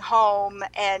coming home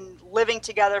and living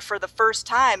together for the first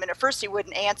time, and at first he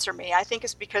wouldn't answer me. I think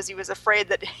it's because he was afraid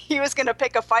that he was going to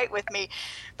pick a fight with me.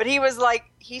 But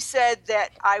he said that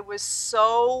I was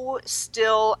so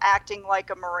still acting like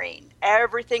a Marine.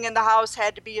 Everything in the house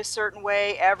had to be a certain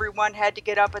way. Everyone had to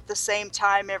get up at the same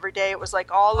time every day. It was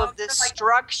like all of this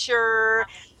structure.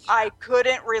 I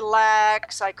couldn't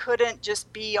relax. I couldn't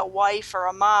just be a wife or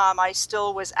a mom. I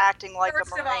still was acting like a Marine.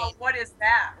 First of all, what is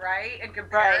that, right? In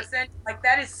comparison, right. Like,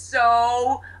 that is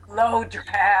so low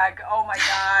drag. Oh my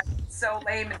God, so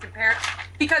lame in comparison.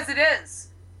 Because it is.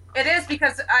 It is,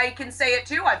 because I can say it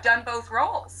too. I've done both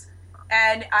roles.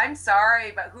 And I'm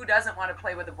sorry, but who doesn't want to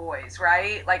play with the boys,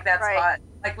 right? Like, that's fun.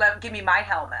 Like, give me my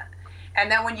helmet.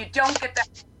 And then when you don't get that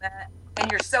helmet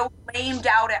and you're so lamed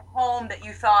out at home that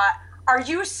you thought, are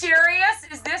you serious?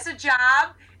 Is this a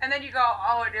job? And then you go,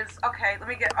 oh, it is. Okay,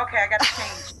 I got to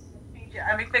change.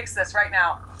 Let me fix this right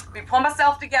now. Let me pull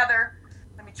myself together.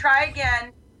 Let me try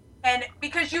again. And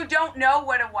because you don't know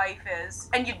what a wife is,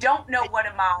 and you don't know what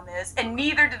a mom is, and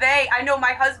neither do they. I know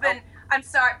my husband. I'm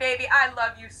sorry, baby. I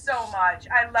love you so much.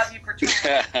 I love you for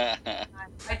trying.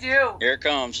 I do. Here it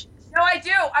comes. No, I do.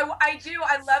 I do.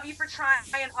 I love you for trying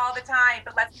all the time.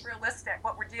 But let's be realistic.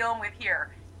 What we're dealing with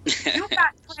here. You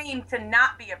got trained to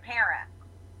not be a parent.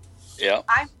 Yeah.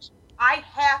 I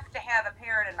have to have a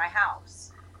parent in my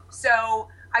house. So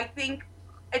I think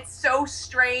it's so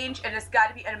strange, and it's got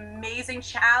to be an amazing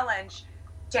challenge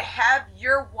to have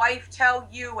your wife tell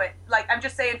you it. Like, I'm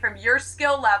just saying, from your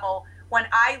skill level, when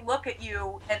I look at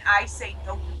you and I say,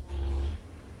 no,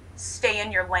 stay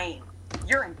in your lane.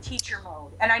 You're in teacher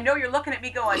mode. And I know you're looking at me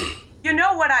going, you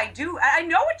know what I do? I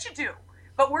know what you do.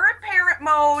 But we're in parent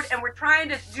mode, and we're trying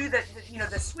to do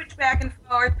the switch back and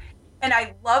forth. And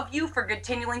I love you for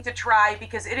continuing to try,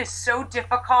 because it is so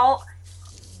difficult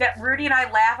that Rudy and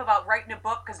I laugh about writing a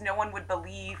book because no one would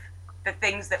believe the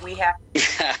things that we have.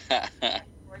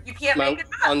 You can't make it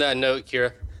up. On that note,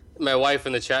 Kira, my wife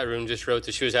in the chat room just wrote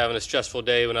that she was having a stressful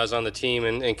day when I was on the team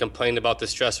and complained about the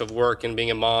stress of work and being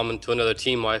a mom and to another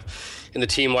team wife. And the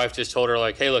team wife just told her,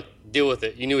 like, hey, look, deal with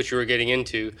it. You knew what you were getting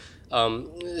into.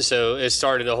 So it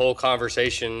started a whole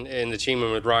conversation in the team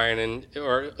room with Ryan in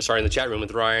the chat room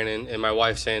with Ryan and my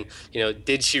wife saying,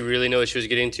 did she really know what she was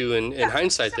getting into? And in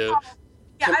hindsight, though.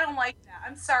 Yeah, I don't like that.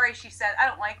 I'm sorry I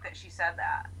don't like that she said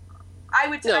that. I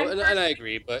would tell No, and I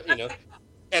agree, but,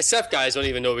 SF guys don't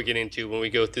even know what we get into when we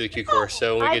go through the Q course.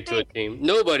 So when we get to a team,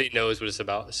 nobody knows what it's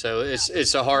about. So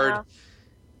it's a hard. Yeah.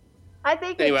 I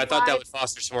think. Anyway, I thought that would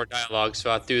foster some more dialogue, so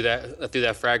I threw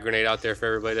that frag grenade out there for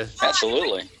everybody to.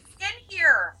 Absolutely. In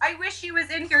here, I wish she was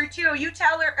in here too. You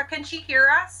tell her. Can she hear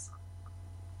us?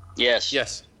 Yes.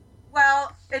 Yes.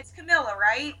 Well, it's Camilla,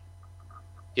 right?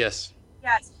 Yes.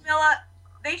 Yes, Camilla.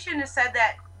 They shouldn't have said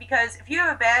that, because if you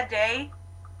have a bad day,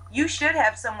 you should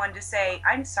have someone to say,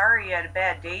 I'm sorry you had a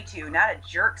bad day to, not a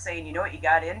jerk saying you know what you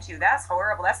got into. That's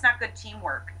horrible. That's not good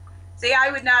teamwork. See, I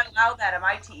would not allow that on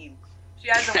my team. She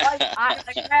has a wife.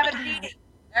 Like, we're having a meeting.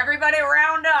 Everybody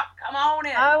round up. Come on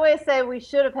in. I always say we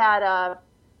should have had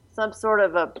some sort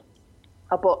of a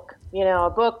book, a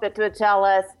book that would tell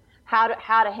us how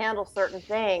to handle certain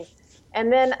things.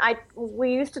 And then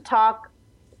we used to talk.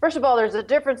 First of all, there's a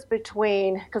difference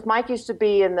between, because Mike used to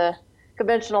be in the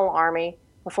conventional army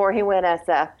before he went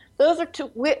SF.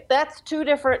 That's two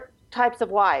different types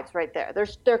of wives right there.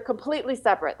 They're completely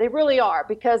separate. They really are,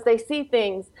 because they see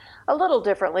things a little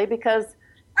differently. Because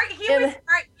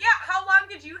how long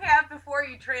did you have before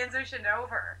you transitioned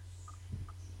over?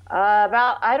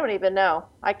 I don't even know.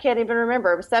 I can't even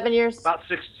remember. It was 7 years. About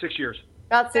 6 years.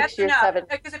 About 6 years, enough. 7.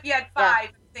 Because if you had 5,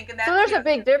 thinking that. So there's a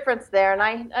big difference there.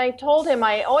 And I told him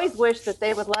I always wish that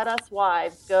they would let us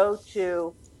wives go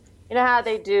to, how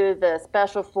they do the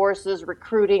special forces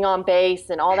recruiting on base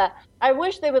and all that. I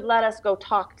wish they would let us go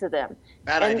talk to them.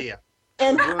 Bad idea.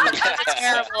 And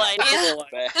terrible idea.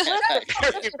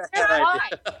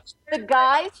 The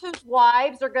guys whose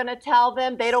wives are going to tell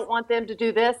them they don't want them to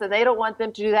do this and they don't want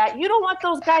them to do that. You don't want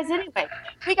those guys anyway.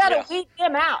 We got to weed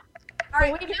them out. All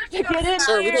right,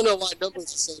 Sir, we don't know why numbers are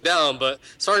so down, but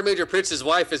Sergeant Major Pritts'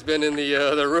 wife has been in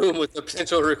the room with the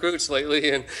potential recruits lately,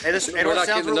 and it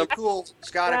sounds really cool,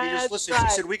 Scott. If you just listen, she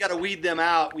said we got to weed them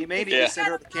out. We may need to send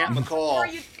her to Camp McCall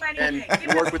and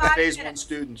work with the Phase 1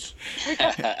 students. We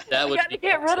got to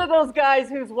get rid of those guys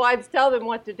whose wives tell them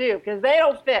what to do, because they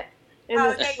don't fit. They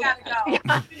gotta go.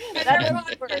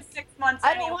 That's 6 months.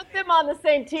 I don't want them on the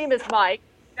same team as Mike.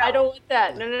 No. I don't want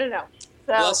that. No.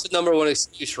 So, well, that's the number one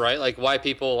excuse, right? Like why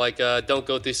people don't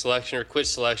go through selection or quit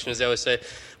selection is they always say,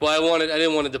 well, I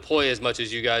didn't want to deploy as much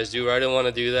as you guys do, or I didn't want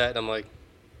to do that. And I'm like,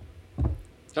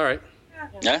 all right.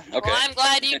 Yeah, okay. Well, I'm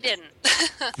glad you didn't.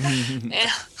 Yeah.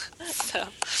 So.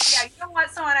 Yeah, you don't want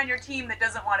someone on your team that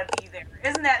doesn't want to be there.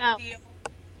 Isn't that the deal?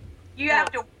 You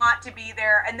have to want to be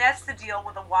there, and that's the deal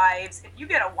with the wives. If you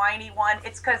get a whiny one,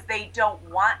 it's because they don't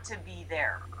want to be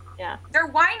there. Yeah, they're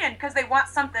whining because they want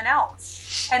something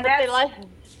else, and they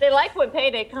like when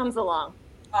payday comes along.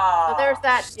 So there's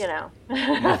that,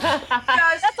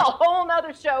 That's a whole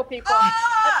nother show, people.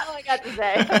 That's all I got to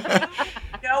say.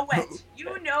 Know it.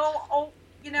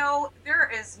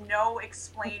 There is no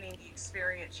explaining the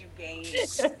experience you gained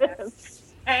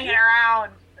hanging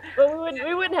around. But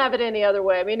we wouldn't have it any other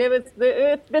way. I mean, it's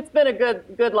been a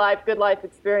good life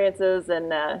experiences, and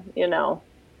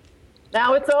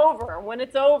now it's over. When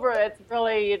it's over, it's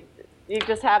really you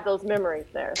just have those memories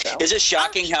there. So. Is it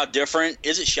shocking how different?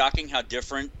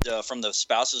 From the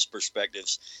spouse's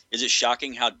perspectives? Is it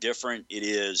shocking how different it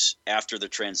is after the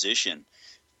transition?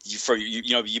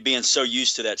 You being so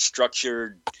used to that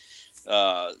structured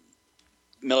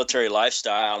military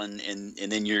lifestyle, and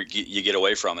then you get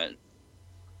away from it.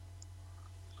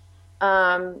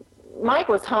 Mike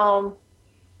was home,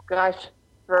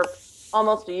 for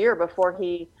almost a year before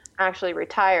he actually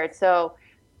retired. So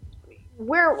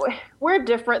we're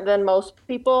different than most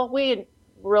people. We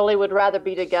really would rather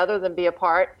be together than be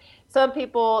apart. Some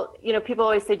people, people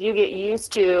always said, you get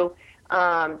used to,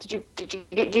 did you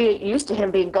get used to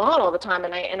him being gone all the time?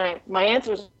 And my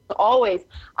answer is always,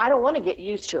 I don't want to get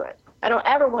used to it. I don't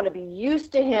ever want to be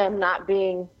used to him not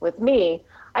being with me.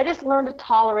 I just learned to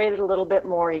tolerate it a little bit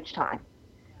more each time.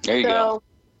 There you go.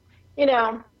 You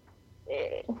know,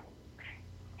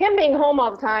 him being home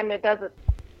all the time,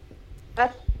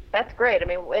 that's great. I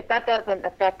mean, that doesn't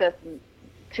affect us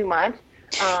too much.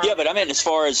 Yeah, but I mean, as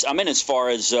far as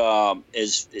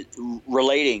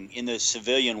relating in the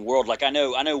civilian world, like I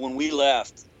know when we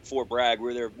left Fort Bragg,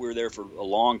 we were there for a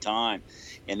long time,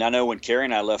 and I know when Carrie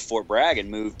and I left Fort Bragg and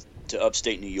moved to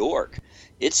upstate New York,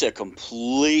 it's a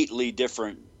completely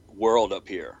different world up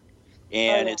here,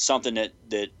 and it's something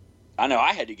that I know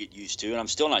I had to get used to, and I'm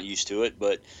still not used to it.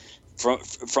 But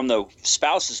from the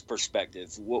spouse's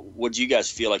perspective, what do you guys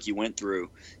feel like you went through?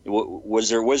 Was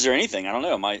there anything? I don't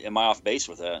know. Am I off base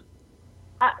with that?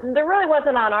 There really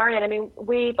wasn't on our end. I mean,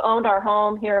 we've owned our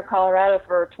home here in Colorado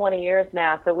for 20 years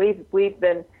now, so we've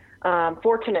been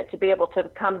fortunate to be able to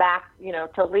come back, you know,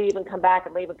 to leave and come back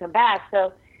and leave and come back.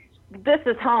 So this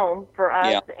is home for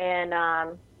us,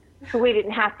 and so we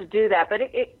didn't have to do that. But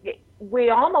we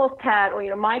almost had, you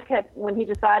know, Mike had, when he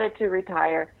decided to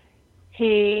retire,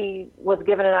 he was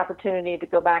given an opportunity to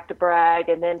go back to Bragg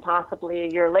and then possibly a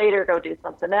year later go do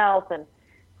something else. And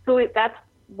so that's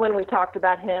when we talked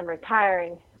about him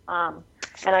retiring. And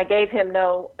I gave him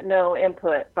no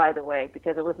input, by the way,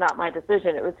 because it was not my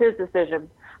decision. It was his decision.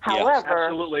 However,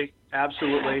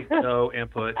 absolutely no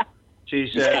input.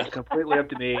 She said it's completely up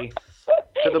to me,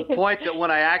 to the point that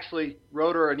when I actually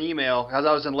wrote her an email, as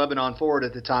I was in Lebanon Forward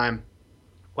at the time,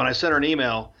 when I sent her an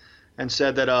email and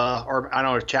said that, or I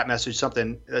don't know, a chat message,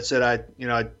 something that said I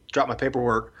dropped my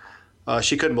paperwork,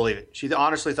 she couldn't believe it. She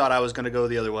honestly thought I was going to go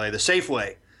the other way, the safe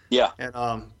way. Yeah. And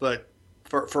but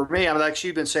for me, I'm like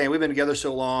she's been saying, we've been together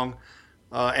so long,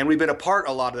 and we've been apart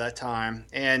a lot of that time,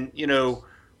 and you know,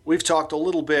 we've talked a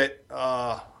little bit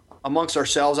amongst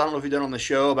ourselves. I don't know if you've done on the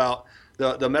show about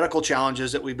the medical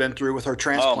challenges that we've been through with her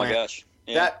transplant. Oh my gosh.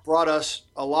 Yeah. That brought us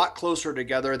a lot closer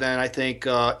together than I think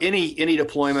any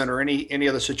deployment or any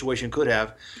other situation could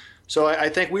have. So I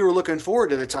think we were looking forward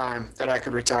to the time that I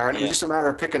could retire, and it was just a matter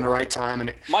of picking the right time.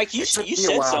 And Mike, you said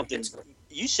something.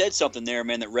 You said something there,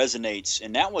 man, that resonates,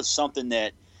 and that was something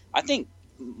that I think,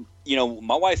 you know,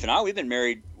 my wife and I, we've been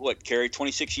married, Carrie,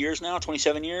 26 years now,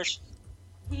 27 years?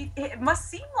 It must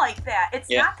seem like that. It's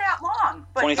not that long.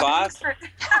 But 25?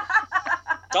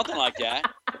 Something like that.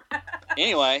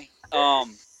 Anyway,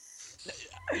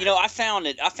 you know, I found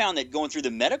that going through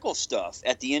the medical stuff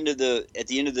at the end of the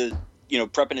you know,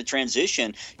 prepping to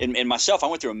transition, and myself, I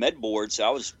went through a med board, so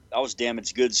I was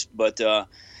damaged goods, but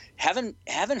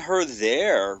having her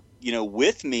there, you know,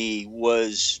 with me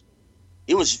was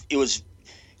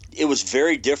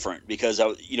very different because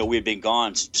we had been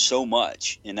gone so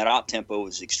much, and that op tempo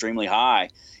was extremely high,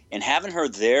 and having her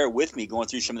there with me going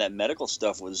through some of that medical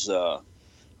stuff was a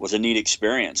neat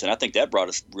experience, and I think that brought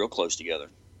us real close together.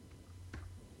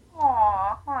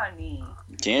 Aw, honey.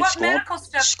 Medical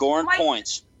stuff? Scoring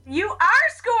points. You are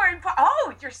scoring points.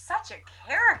 Oh, you're such a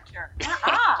character.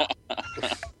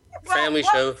 Family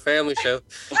show.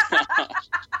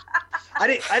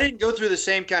 I didn't go through the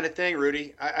same kind of thing,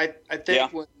 Rudy. I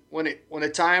think when the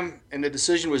time and the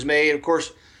decision was made, of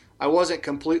course, I wasn't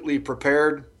completely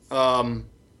prepared. I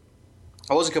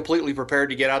wasn't completely prepared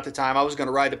to get out the time. I was going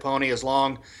to ride the pony as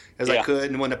long as I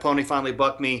could, and when the pony finally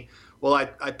bucked me, well,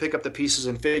 I'd pick up the pieces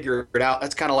and figure it out.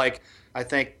 That's kind of like, I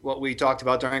think, what we talked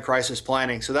about during crisis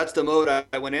planning. So that's the mode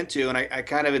I went into, and I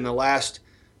kind of in the last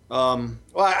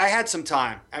I had some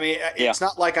time. I mean, it's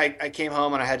not like I came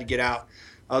home and I had to get out.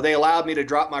 They allowed me to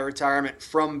drop my retirement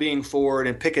from being forward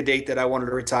and pick a date that I wanted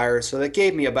to retire. So that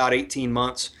gave me about 18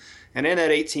 months. And in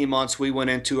that 18 months, we went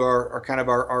into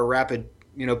our rapid,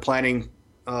 you know, planning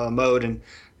mode and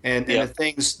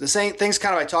the same things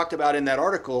kind of I talked about in that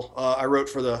article I wrote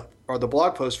for the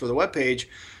blog post for the webpage.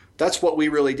 That's what we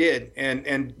really did.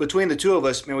 And between the two of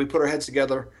us, we put our heads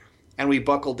together and we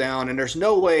buckled down. And there's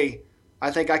no way I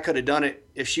think I could have done it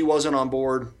if she wasn't on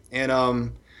board.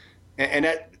 And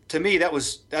that, to me,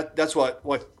 that's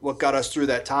what got us through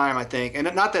that time, I think.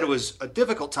 And not that it was a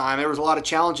difficult time. There was a lot of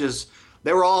challenges.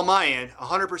 They were all on my end,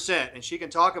 100%. And she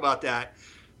can talk about that.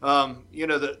 You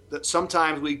know, that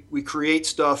sometimes we create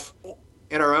stuff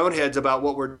in our own heads about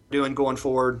what we're doing going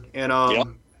forward. And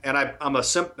I'm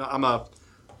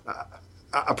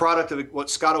a product of what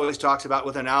Scott always talks about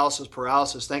with analysis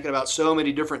paralysis, thinking about so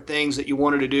many different things that you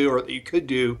wanted to do or that you could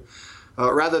do,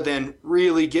 rather than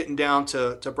really getting down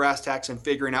to brass tacks and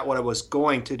figuring out what I was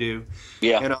going to do.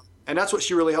 Yeah. And that's what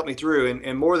she really helped me through.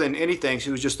 And more than anything,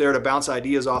 she was just there to bounce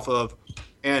ideas off of.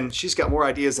 And she's got more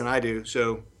ideas than I do,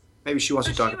 so maybe she wants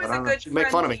to talk about it. I don't know. She'd make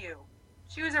fun of me.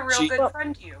 She was a real good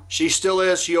friend to you. She still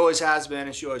is. She always has been,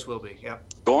 and she always will be.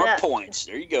 Yep. Scoring points.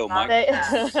 There you go, Mike.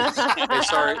 Hey,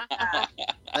 sorry.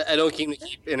 I don't keep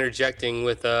interjecting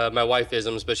with my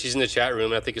wife-isms, but she's in the chat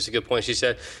room, and I think it's a good point. She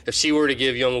said if she were to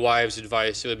give young wives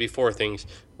advice, it would be 4 things.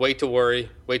 Wait to worry,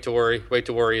 wait to worry, wait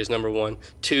to worry is number 1.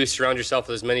 2, surround yourself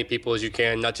with as many people as you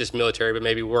can, not just military, but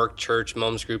maybe work, church,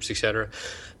 moms groups, etc.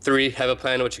 3, have a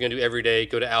plan of what you're going to do every day.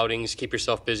 Go to outings, keep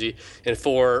yourself busy. And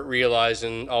 4, realize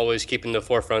and always keep in the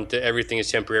forefront that everything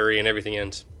is temporary and everything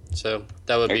ends. So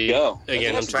that would be,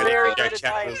 again, I'm trying to interject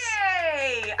chat room.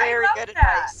 Yay! Very I love good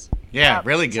that. advice. Yeah,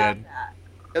 really good.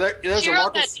 She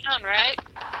wrote that down, right?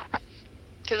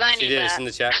 Because I need that. She did. It's in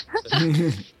the chat.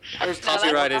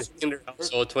 Copyrighted Kinder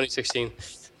Household 2016.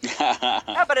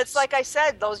 Yeah, but it's like I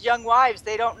said, those young wives,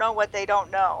 they don't know what they don't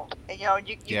know. And,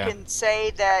 you can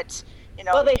say that,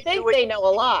 Well, they think they know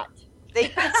a lot.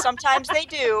 Sometimes they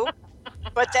do,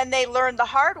 but then they learn the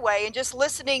hard way. And just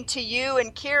listening to you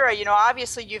and Kira,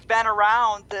 obviously you've been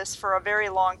around this for a very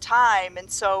long time, and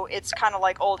so it's kind of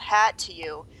like old hat to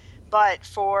you. But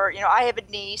for, I have a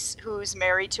niece who's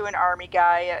married to an Army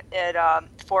guy at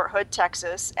Fort Hood,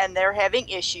 Texas, and they're having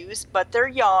issues, but they're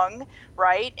young,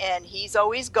 right? And he's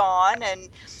always gone. And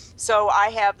so I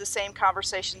have the same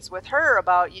conversations with her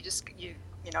about you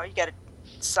got to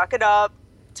suck it up,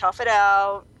 tough it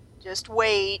out, just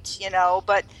wait,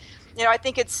 But, I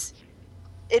think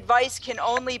advice can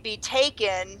only be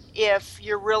taken if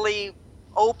you're really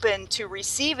open to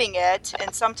receiving it,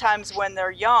 and sometimes when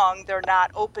they're young they're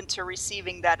not open to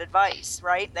receiving that advice,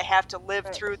 right? They have to live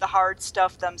through the hard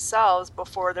stuff themselves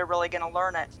before they're really going to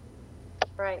learn it.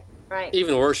 Right.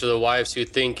 Even worse are the wives who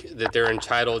think that they're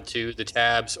entitled to the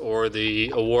tabs or the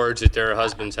awards that their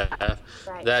husbands have.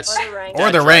 Right. That's or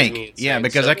the rank. Yeah,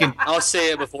 because I'll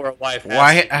say it before a wife. Well,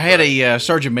 I had a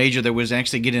sergeant major that was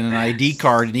actually getting an ID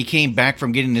card, and he came back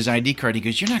from getting his ID card. He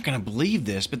goes, "You're not going to believe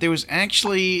this, but there was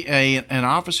actually an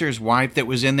officer's wife that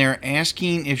was in there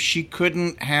asking if she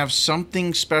couldn't have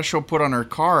something special put on her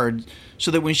card,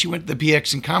 so that when she went to the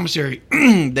PX and commissary,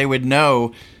 they would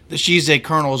know that she's a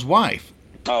colonel's wife."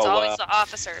 It's always the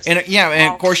officers. And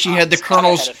of course she had the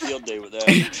colonel's. I had a field day with that.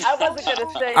 I wasn't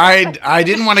going to say. I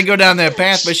didn't want to go down that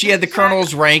path, but she had the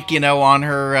colonel's rank, on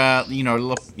her,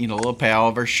 lapel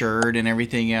of her shirt and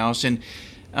everything else. And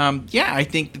I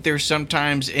think that there's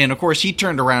sometimes, and of course he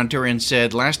turned around to her and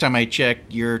said, "Last time I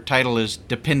checked, your title is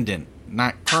dependent,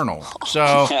 not colonel."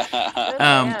 So,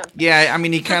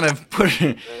 he kind of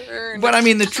put. But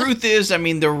the truth is,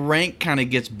 the rank kind of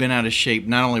gets bent out of shape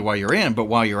not only while you're in, but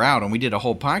while you're out. And we did a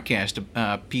whole podcast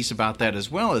piece about that as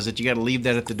well. Is that you got to leave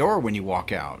that at the door when you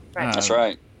walk out. Right. That's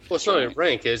right. Well, it's not only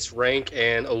rank; it's rank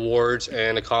and awards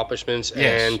and accomplishments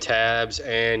and tabs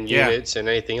and units and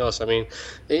anything else.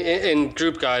 And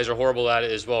group guys are horrible at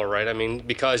it as well, right?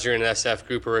 Because you're in an SF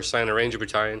group or assigned a Ranger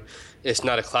battalion, it's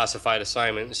not a classified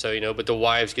assignment. So, but the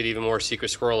wives get even more secret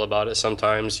squirrel about it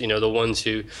sometimes, the ones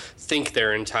who think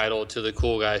they're entitled to the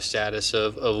cool guy status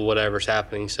of whatever's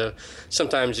happening. So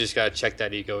sometimes you just got to check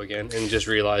that ego again and just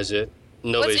realize that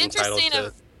nobody's entitled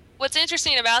to. What's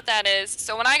interesting about that is,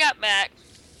 so when I got back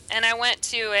and I went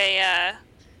to a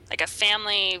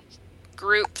family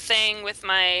group thing with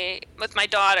my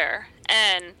daughter,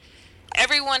 and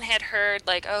everyone had heard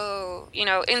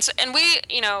and we,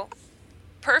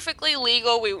 perfectly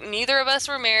legal. Neither of us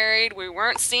were married. We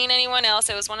weren't seeing anyone else.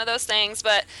 It was one of those things.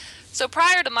 But so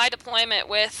prior to my deployment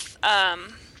with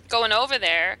going over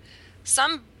there,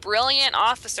 some brilliant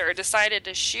officer decided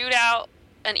to shoot out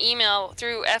an email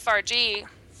through FRG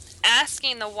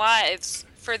asking the wives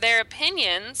for their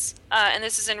opinions, and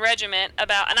this is in regiment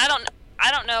about. And I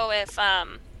don't know if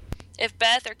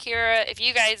Beth or Kira, if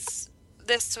you guys,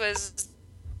 this was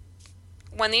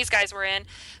when these guys were in,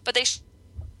 but they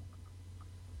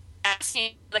asking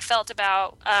how they felt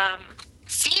about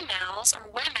females or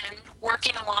women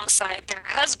working alongside their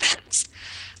husbands.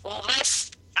 Well, this,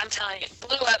 I'm telling you,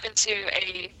 blew up into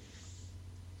it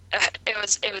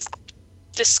was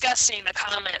disgusting, the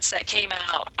comments that came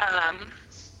out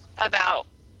about,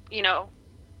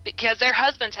 because their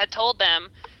husbands had told them,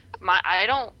 I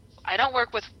don't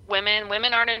work with women.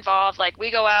 Women aren't involved. Like,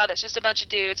 we go out, it's just a bunch of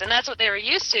dudes, and that's what they were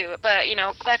used to. But,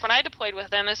 back when I deployed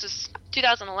with them, this was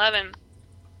 2011,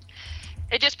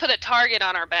 it just put a target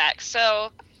on our back.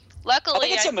 So, luckily, I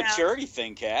think it's a maturity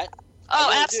thing, Kat. Oh,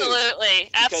 really,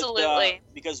 absolutely.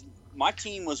 Because my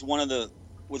team was one of the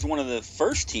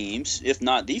first teams, if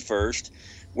not the first,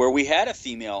 where we had a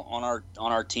female on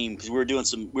our team, because we were doing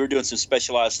some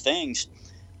specialized things.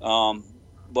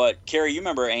 But Carrie, you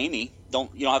remember Amy? You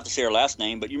don't have to say her last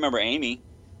name, but you remember Amy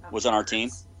was on our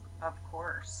team. Of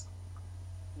course.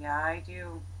 Yeah, I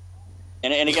do.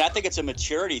 And again, I think it's a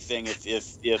maturity thing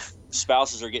if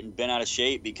spouses are getting bent out of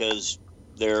shape because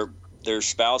their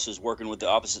spouse is working with the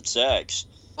opposite sex.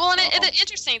 Well, and the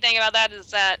interesting thing about that is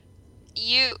that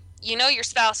you know your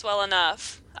spouse well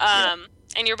enough, and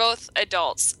you're both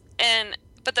adults.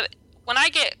 But when I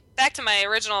get back to my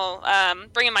original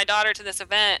bringing my daughter to this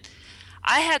event,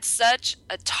 I had such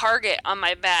a target on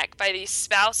my back by these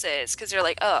spouses because they're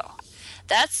like, oh,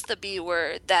 that's the B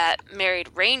word that married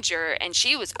Ranger, and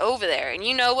she was over there, and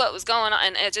you know what was going on,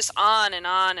 and it just on and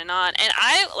on and on. And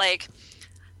I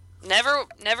never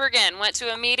again went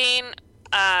to a meeting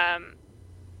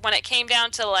when it came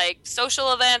down to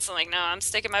social events. I'm like, no, I'm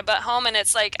sticking my butt home. And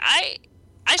it's like I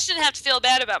shouldn't have to feel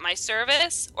bad about my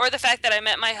service or the fact that I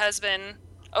met my husband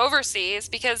overseas,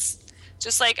 because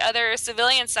just like other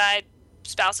civilian side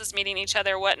spouses meeting each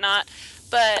other, whatnot.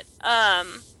 But I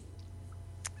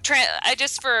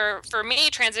just for me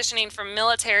transitioning from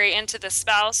military into the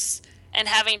spouse and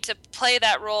having to play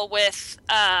that role with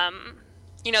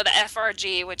the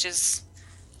FRG, which is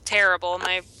terrible.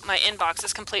 My inbox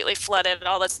is completely flooded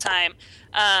all the time.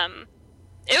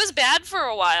 It was bad for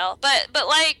a while, but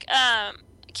like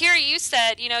Kira, you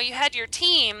said, you had your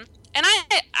team, and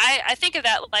I think of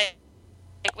that like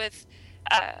with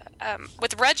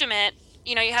regiment.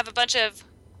 You have a bunch of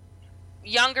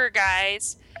younger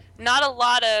guys, not a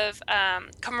lot of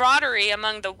camaraderie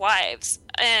among the wives,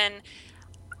 and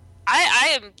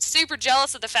I am super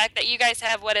jealous of the fact that you guys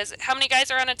have, how many guys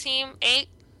are on a team? 8?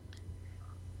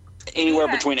 Anywhere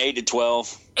between 8 to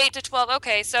 12. 8 to 12.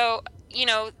 Okay, so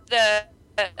the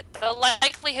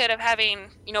likelihood of having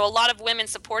a lot of women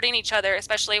supporting each other,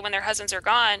 especially when their husbands are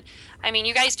gone. I mean,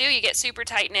 you guys you get super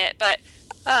tight knit, but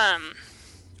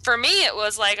for me it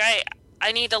was like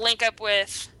I need to link up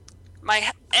with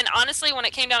and honestly, when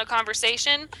it came down to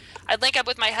conversation, I'd link up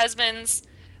with my husband's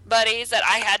buddies that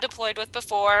I had deployed with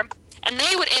before, and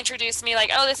they would introduce me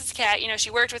like, oh, this is Kat,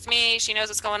 she worked with me, she knows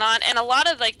what's going on. And a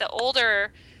lot of like the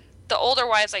older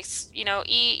wives, like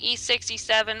E6,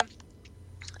 E7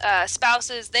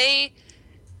 spouses, they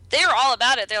were all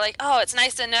about it. They're like, oh, it's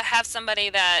nice to have somebody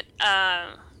that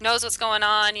knows what's going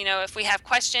on. If we have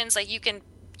questions, like you can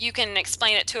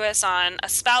explain it to us on a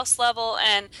spouse level.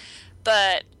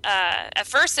 But at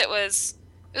first it was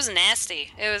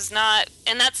nasty. It was not,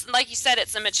 and that's like you said,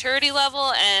 it's a maturity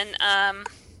level, and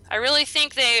I really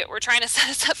think they were trying to set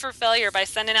us up for failure by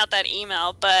sending out that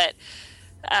email. But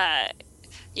that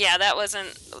wasn't.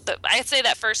 I'd say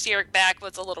that first year back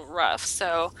was a little rough.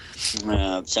 So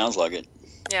sounds like it.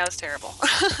 Yeah, it was terrible.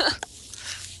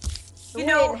 We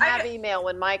didn't have email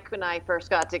when Mike and I first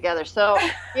got together, so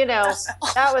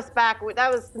that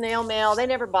was snail mail. They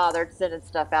never bothered sending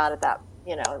stuff out at that,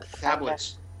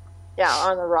 tablets. Yeah,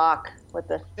 on the rock with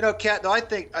the. Kat, though, I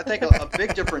think a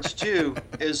big difference too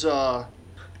is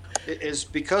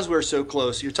because we're so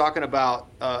close. You're talking about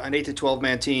an 8 to 12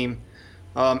 man team,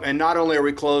 and not only are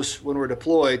we close when we're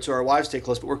deployed, so our wives stay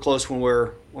close, but we're close when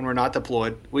we're not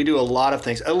deployed. We do a lot of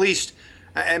things, at least.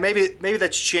 And maybe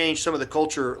that's changed some of the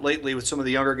culture lately with some of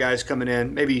the younger guys coming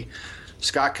in. Maybe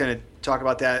Scott can talk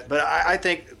about that. But I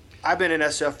think I've been in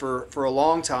SF for a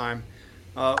long time.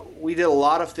 We did a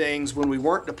lot of things when we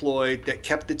weren't deployed that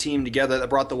kept the team together, that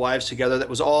brought the wives together. That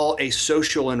was all a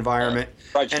social environment,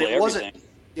 and it wasn't.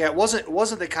 Yeah, it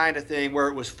wasn't the kind of thing where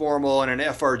it was formal and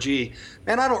an FRG.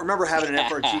 Man, I don't remember having an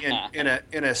FRG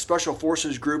in a special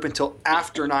forces group until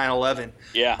after 9/11.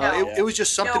 Yeah, it was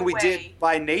just something we did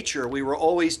by nature. We were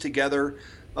always together.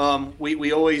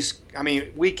 We always,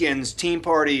 weekends, team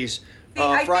parties,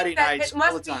 Friday nights. It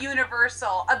must be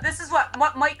universal. This is what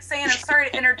Mike's saying. I'm sorry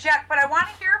to interject, but I want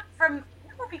to hear from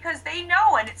you because they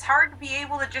know, and it's hard to be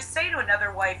able to just say to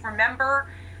another wife, remember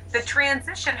the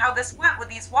transition, how this went with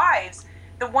these wives.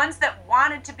 The ones that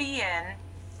wanted to be in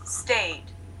stayed.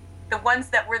 The ones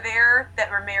that were there, that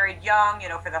were married young,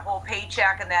 for the whole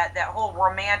paycheck and that whole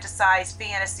romanticized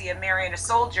fantasy of marrying a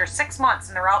soldier, 6 months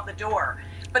and they're out the door.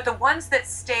 But the ones that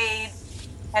stayed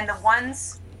and the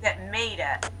ones that made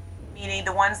it, meaning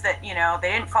the ones that,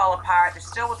 they didn't fall apart, they're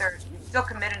still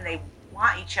committed and they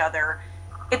want each other,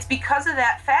 it's because of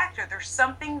that factor. There's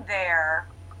something there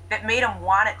that made them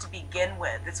want it to begin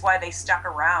with. That's why they stuck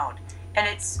around. And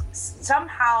it's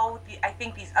somehow, I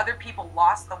think these other people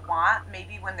lost the want,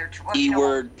 maybe when they're...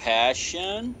 Keyword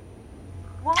passion?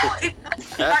 Well,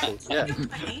 passion, yeah.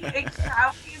 It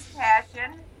probably is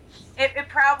passion. It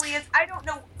probably is. I don't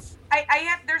know.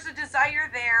 There's a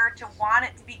desire there to want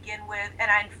it to begin with,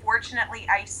 and unfortunately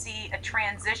I see a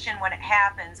transition when it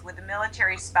happens with the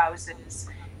military spouses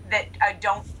that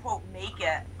don't, quote, make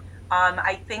it.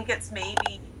 I think it's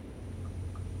maybe...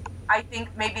 I think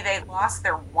maybe they lost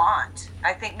their want.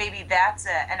 I think maybe that's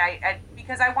it. And I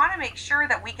because I want to make sure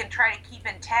that we can try to keep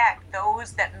intact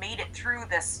those that made it through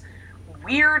this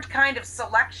weird kind of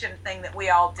selection thing that we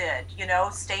all did, you know,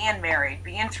 staying married,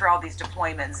 being through all these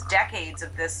deployments, decades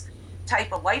of this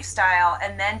type of lifestyle,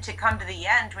 and then to come to the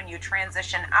end when you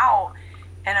transition out.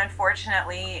 And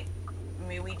unfortunately, I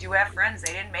mean, we do have friends,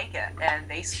 they didn't make it and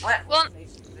they split. Well, they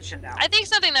transitioned out. I think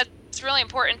something that's really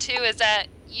important too is that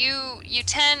you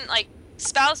tend, like,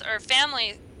 spouse or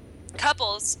family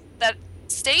couples that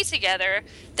stay together,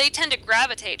 they tend to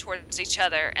gravitate towards each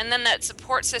other, and then that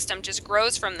support system just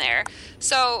grows from there.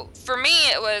 So for me,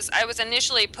 I was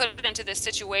initially put into this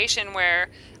situation where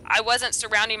I wasn't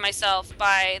surrounding myself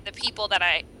by the people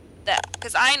that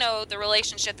because I know the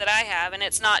relationship that I have, and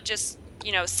it's not just,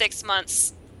 you know, 6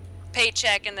 months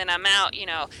paycheck and then I'm out, you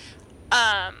know.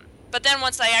 But then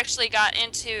once I actually got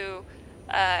into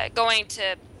going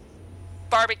to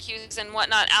barbecues and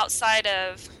whatnot outside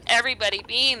of everybody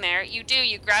being there, you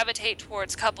gravitate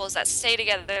towards couples that stay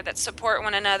together, that support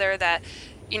one another, that,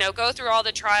 you know, go through all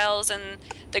the trials and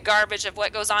the garbage of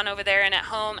what goes on over there and at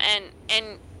home,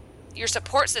 and your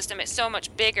support system is so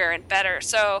much bigger and better.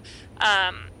 So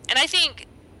and I think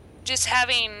just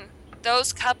having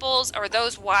those couples or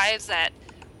those wives that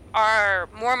are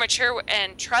more mature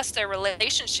and trust their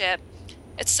relationship,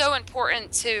 it's so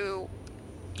important to,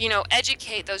 you know,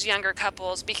 educate those younger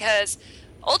couples, because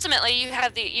ultimately you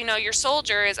have your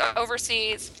soldier is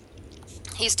overseas,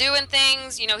 he's doing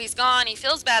things, you know, he's gone, he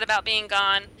feels bad about being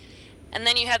gone, and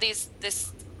then you have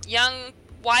this young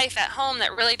wife at home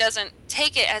that really doesn't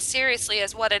take it as seriously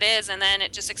as what it is, and then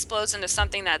it just explodes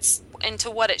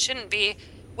into what it shouldn't be,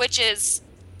 which is,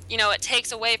 you know, it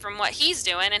takes away from what he's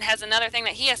doing and has another thing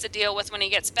that he has to deal with when he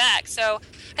gets back. So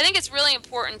I think it's really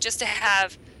important just to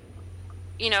have,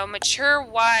 you know, mature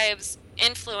wives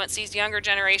influence these younger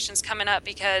generations coming up,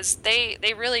 because they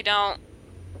really don't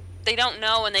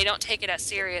know, and they don't take it as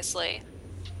seriously.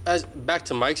 Back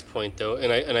to Mike's point, though,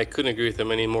 and I couldn't agree with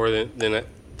him any more than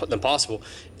possible.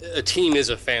 A team is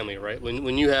a family, right?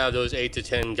 When you have those 8 to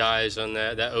 10 guys on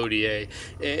that ODA,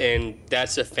 and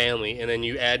that's a family, and then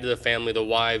you add to the family the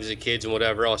wives, the kids, and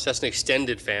whatever else, that's an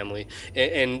extended family,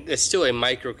 and it's still a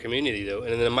micro community, though.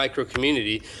 And in a micro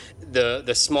community,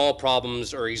 the small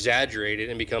problems are exaggerated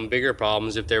and become bigger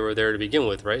problems if they were there to begin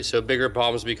with, right? So bigger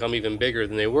problems become even bigger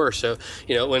than they were. So,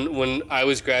 you know, when I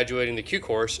was graduating the Q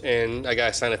course and I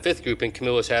got assigned a 5th group,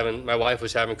 and my wife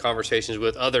was having conversations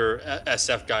with other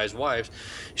SF guys' wives,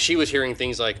 she was hearing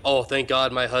things like, "Oh, thank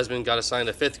God my husband got assigned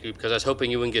a 5th group, because I was hoping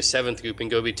you wouldn't get 7th group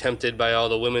and go be tempted by all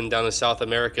the women down in South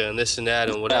America and this and that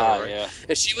and whatever." Right? Yeah.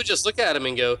 And she would just look at him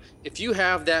and go, "If you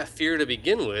have that fear to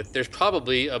begin with, there's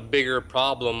probably a bigger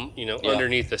problem, you know,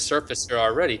 underneath the surface there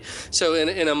already." So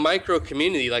in a micro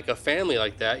community, like a family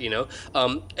like that, you know,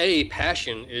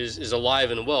 passion is alive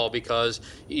and well, because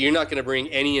you're not going to bring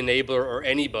any enabler or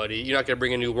anybody, you're not going to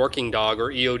bring a new working dog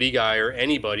or EOD guy or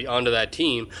anybody onto that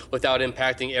team without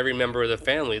impacting every member of the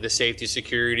family, the safety,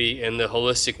 security, and the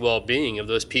holistic well-being of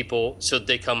those people, so that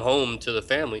they come home to the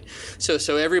family.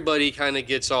 So everybody kind of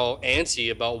gets all antsy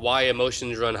about why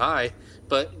emotions run high,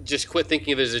 but just quit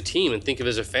thinking of it as a team and think of it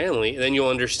as a family, and then you'll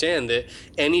understand that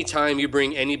anytime you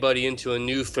bring anybody into a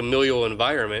new familial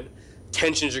environment,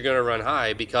 tensions are going to run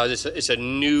high, because it's a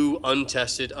new,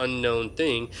 untested, unknown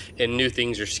thing, and new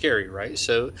things are scary, right?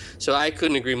 So I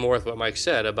couldn't agree more with what Mike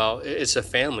said about it's a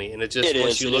family, and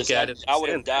once you look at it, I would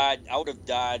have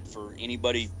died for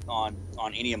anybody on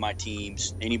any of my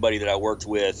teams, anybody that I worked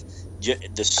with,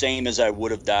 the same as I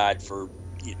would have died for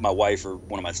my wife or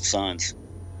one of my sons.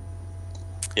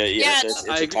 It's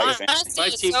a tight family. My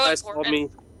team guys called me.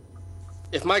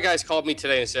 If my guys called me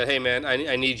today and said, "Hey man,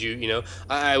 I need you," you know,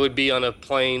 I would be on a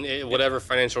plane, whatever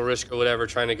financial risk or whatever,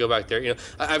 trying to go back there. You know,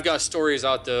 I've got stories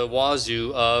out the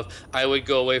wazoo of I would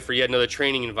go away for yet another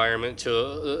training environment to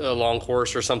a long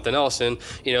course or something else, and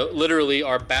you know, literally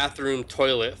our bathroom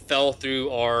toilet fell through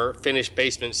our finished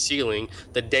basement ceiling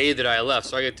the day that I left.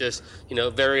 So I get this, you know,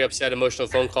 very upset, emotional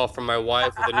phone call from my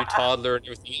wife with a new toddler and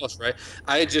everything else, right?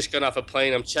 I had just got off a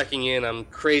plane, I'm checking in, I'm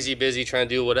crazy busy trying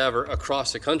to do whatever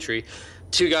across the country.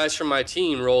 2 guys from my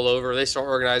team roll over. They start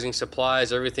organizing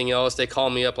supplies, everything else. They call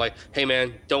me up like, "Hey,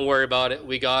 man, don't worry about it.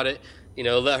 We got it. You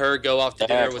know, let her go off to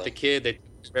dinner with the kid." They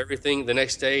took everything. The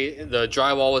next day, the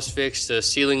drywall was fixed, the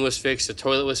ceiling was fixed, the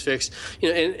toilet was fixed. You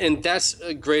know, and that's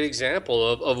a great example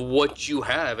of what you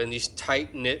have in these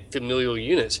tight-knit familial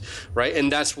units, right?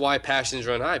 And that's why passions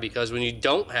run high, because when you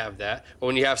don't have that, or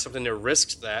when you have something that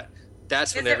risks that,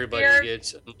 that's when everybody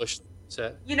gets emotional.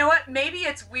 set. You know what? Maybe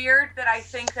it's weird that I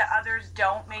think that others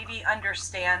don't maybe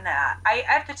understand that. I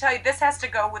have to tell you, this has to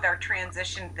go with our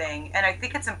transition thing, and I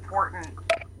think it's important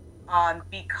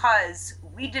because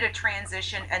we did a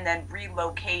transition and then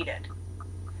relocated.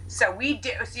 So we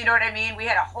did, so you know what I mean? We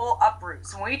had a whole uproot.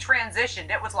 So when we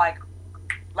transitioned, it was like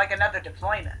another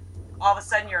deployment. All of a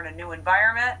sudden, you're in a new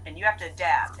environment, and you have to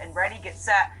adapt. And ready, get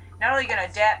set. Not only are you going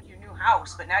to adapt to your new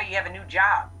house, but now you have a new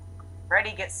job.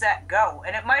 Ready, get set, go.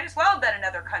 And it might as well have been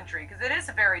another country, because it is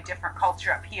a very different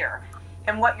culture up here.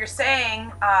 And what you're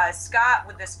saying, Scott,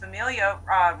 with this familial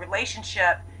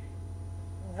relationship,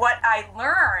 what I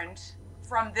learned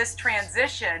from this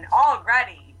transition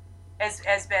already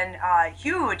has been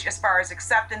huge as far as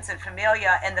acceptance and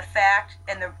familia, and the fact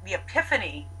and the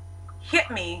epiphany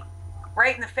hit me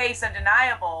right in the face,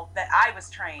 undeniable, that I was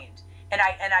trained. And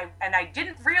I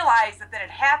didn't realize that had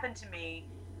happened to me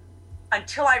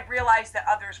until I realized that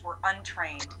others were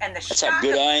untrained. And That's how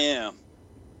good I am.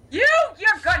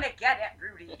 You're gonna get it,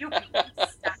 Rudy. You can stop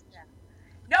that.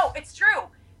 No, it's true.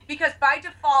 Because by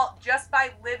default, just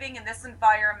by living in this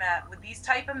environment with these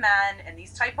type of men and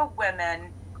these type of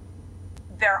women,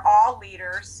 they're all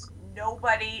leaders.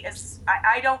 Nobody is,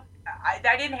 I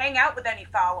didn't hang out with any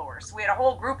followers. We had a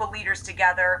whole group of leaders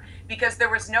together because there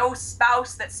was no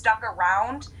spouse that stuck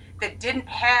around that didn't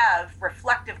have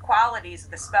reflective qualities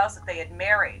of the spouse that they had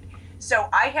married. So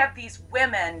I have these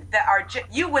women that are,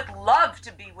 you would love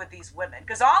to be with these women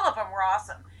because all of them were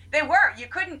awesome. They were. You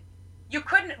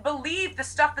couldn't believe the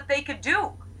stuff that they could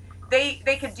do.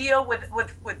 They could deal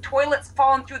with toilets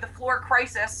falling through the floor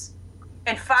crisis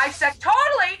in 5 seconds.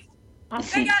 Totally.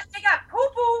 They got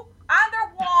poo-poo on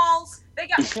their walls. They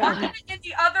got bucket in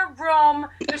the other room.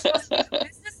 They're supposed to do a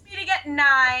business meeting at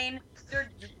 9.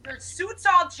 Their suits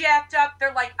all jacked up.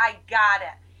 They're like, I got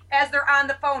it. As they're on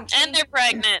the phone. And they're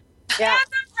pregnant. Yeah. And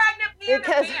they're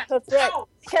pregnant. That's right.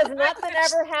 Because nothing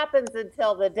ever happens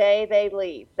until the day they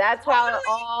leave. That's how it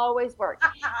always works.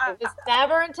 It was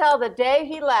never until the day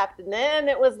he left, and then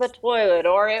it was the toilet,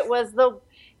 or it was the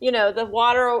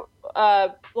water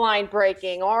line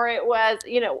breaking, or it was,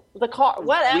 the car,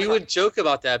 whatever. We would joke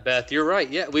about that, Beth. You're right.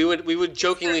 Yeah, we would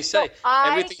jokingly say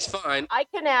everything's fine. I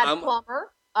can add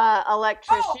plumber,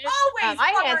 electrician. Always.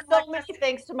 I had so many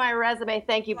things to my resume.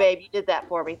 Thank you, babe. You did that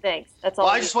for me. Thanks. That's all.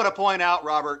 Well, I just want to point out,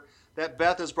 Robert, that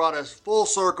Beth has brought us full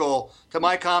circle to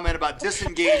my comment about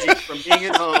disengaging from being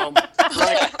at home.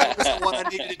 This is what I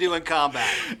needed to do in combat.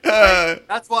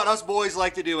 That's what us boys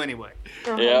like to do anyway.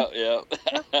 Yeah.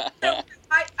 So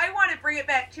I want to bring it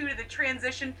back to the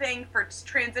transition thing, for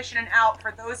transitioning out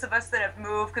for those of us that have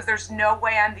moved, because there's no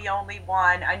way I'm the only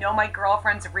one. I know my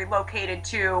girlfriends have relocated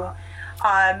too,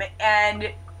 and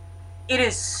it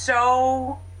is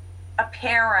so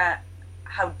apparent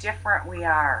how different we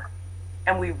are.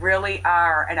 And we really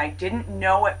are. And I didn't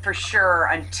know it for sure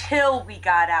until we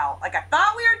got out. Like, I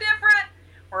thought we were different.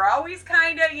 We're always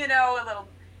kind of, a little,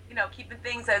 keeping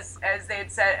things as they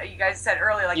had said, you guys said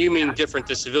earlier. Like, you mean different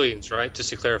to civilians, right?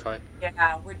 Just to clarify.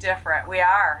 Yeah, we're different. We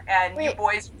are. And you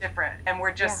boys are different. And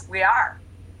we're just, we are.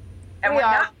 And we're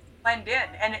not blend in.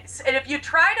 And if you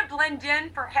try to blend in,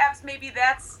 perhaps maybe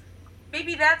that's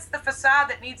the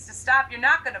facade that needs to stop. You're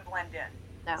not going to blend in.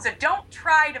 No. So don't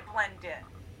try to blend in.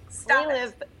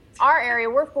 Our area,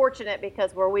 we're fortunate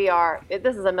because where we are,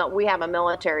 we have a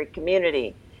military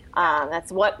community. That's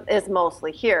what is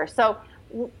mostly here. So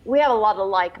we have a lot of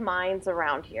like minds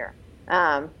around here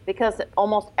because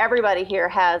almost everybody here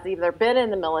has either been in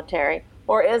the military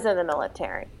or is in the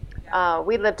military.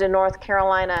 We lived in North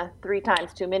Carolina 3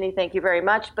 times too many, thank you very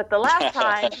much. But the last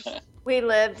time we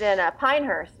lived in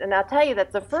Pinehurst. And I'll tell you,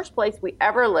 that's the first place we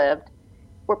ever lived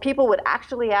where people would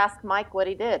actually ask Mike what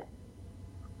he did.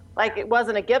 Like, it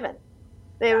wasn't a given.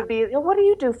 They would be, what do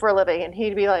you do for a living? And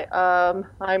he'd be like,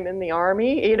 I'm in the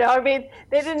Army. They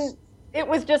didn't, it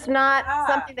was just not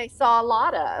something they saw a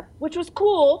lot of, which was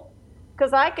cool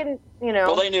because I can,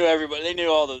 Well, they knew everybody. They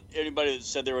knew anybody that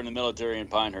said they were in the military in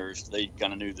Pinehurst. They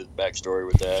kind of knew the backstory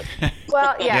with that.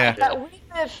 Well, yeah. But we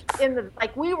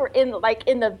lived we were in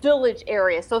the village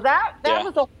area. So that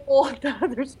was a whole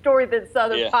other story than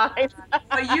Southern Pines.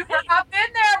 Well, you were up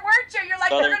in there, weren't you? You're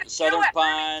like, we're going to do Southern it.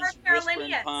 Pines,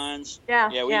 Whispering Pines.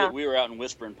 Yeah. We were out in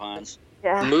Whispering Pines.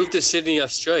 Yeah. Moved to Sydney,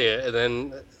 Australia, and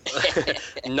then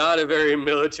not a very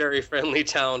military-friendly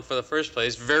town for the first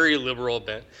place. Very liberal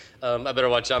bent. I better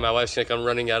watch out. My wife's going to come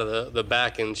running out of the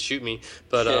back and shoot me.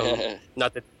 But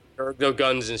not that there are no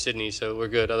guns in Sydney, so we're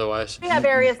good otherwise. We have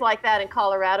areas like that in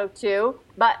Colorado, too.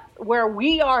 But where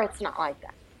we are, it's not like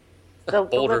that. The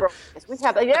Boulder. We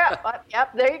have,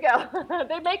 there you go.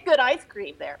 They make good ice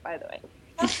cream there, by the way.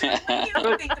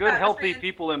 Good healthy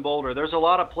people in Boulder. There's a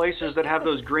lot of places that have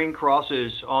those green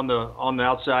crosses on the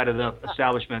outside of the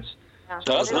establishments.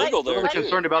 So that's legal there. They're really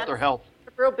concerned about their health.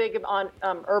 Real big on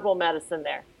herbal medicine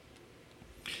there.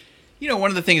 You know,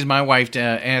 one of the things my wife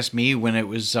asked me when it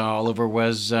was all over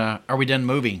was, "Are we done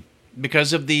moving?"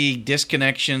 Because of the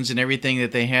disconnections and everything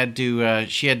that they had to,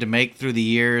 she had to make through the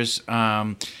years.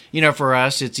 You know, for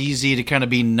us, it's easy to kind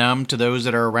of be numb to those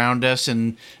that are around us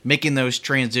and making those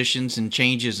transitions and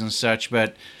changes and such.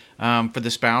 But for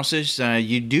the spouses,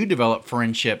 you do develop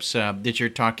friendships that you're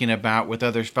talking about with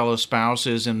other fellow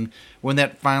spouses, and when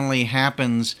that finally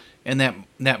happens. And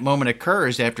that moment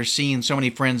occurs after seeing so many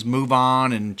friends move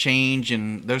on and change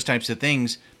and those types of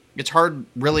things. It's hard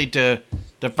really to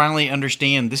finally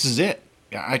understand this is it.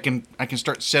 I can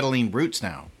start settling roots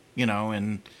now, you know.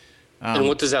 And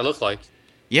what does that look like?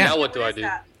 Yeah. Now what do I do?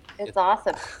 It's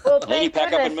awesome. Well, Then you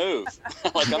pack up and move.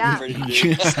 Like I'm ready to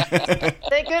do.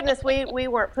 Thank goodness we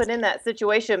weren't put in that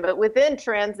situation. But within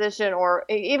transition or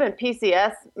even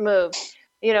PCS moves,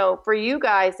 you know, for you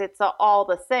guys, it's all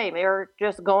the same. You're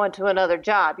just going to another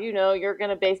job. You know, you're going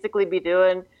to basically be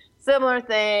doing similar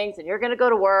things and you're going to go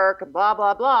to work and blah,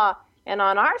 blah, blah. And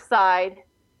on our side,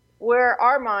 where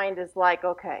our mind is like,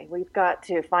 okay, we've got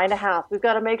to find a house. We've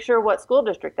got to make sure what school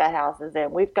district that house is in.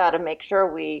 We've got to make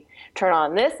sure we turn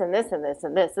on this and this and this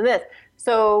and this and this.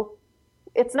 So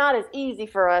it's not as easy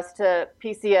for us to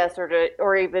PCS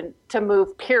or even to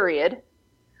move, period.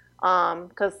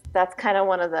 Because that's kind of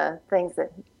one of the things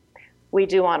that we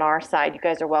do on our side. You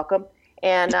guys are welcome.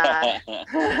 And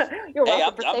you're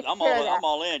welcome. Hey, I'm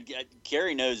all in.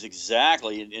 Carrie knows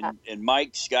exactly. And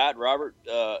Mike, Scott, Robert,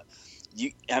 how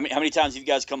many times have you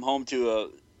guys come home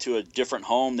to a different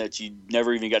home that you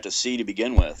never even got to see to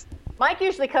begin with? Mike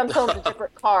usually comes home to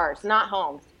different cars, not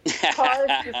homes. Cars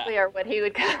usually are what he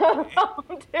would come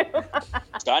home to.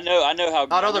 So I know how.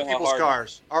 Not other people's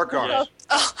cars, our cars.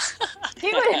 Oh.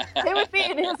 They would be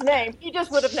in his name. He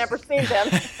just would have never seen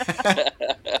them.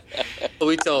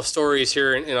 We tell stories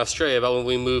here in Australia about when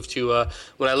we moved to,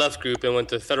 when I left group and went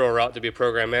the federal route to be a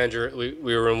program manager.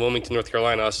 We were in Wilmington, North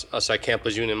Carolina, outside Camp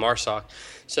Lejeune in Marsac.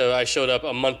 So I showed up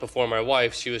a month before my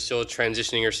wife. She was still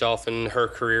transitioning herself in her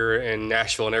career in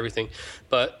Nashville and everything.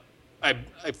 But I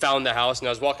found the house, and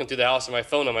I was walking through the house with my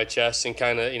phone on my chest and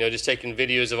kind of, just taking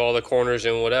videos of all the corners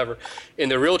and whatever.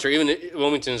 And the realtor, even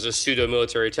Wilmington is a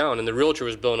pseudo-military town, and the realtor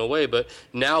was blown away. But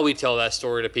now we tell that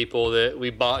story to people that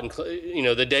we bought, and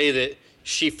the day that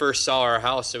she first saw our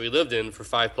house that we lived in for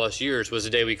 5+ years was the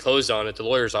day we closed on it at the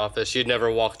lawyer's office. She had never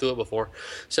walked through it before.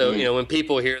 So, when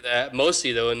people hear that,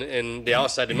 mostly though in the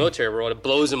outside the military world, it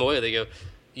blows them away. They go,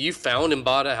 "You found and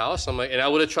bought a house?" I'm like, and I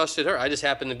would have trusted her. I just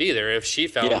happened to be there. If she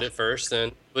found it first, then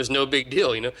it was no big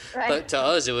deal, Right. But to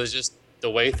us, it was just the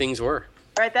way things were.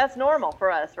 Right, that's normal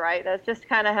for us, right? That's just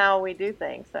kind of how we do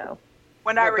things. So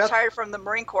when I retired from the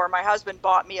Marine Corps, my husband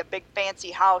bought me a big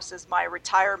fancy house as my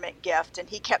retirement gift, and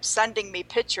he kept sending me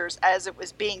pictures as it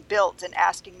was being built and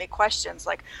asking me questions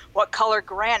like what color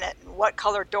granite and what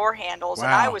color door handles. Wow.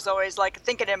 And I was always like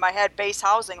thinking in my head, base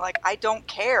housing, like I don't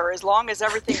care as long as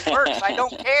everything works. I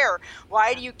don't care.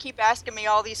 Why do you keep asking me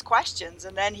all these questions?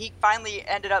 And then he finally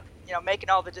ended up making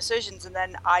all the decisions. And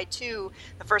then I too,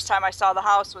 the first time I saw the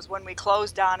house was when we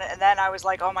closed on it. And then I was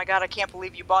like, oh my God, I can't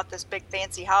believe you bought this big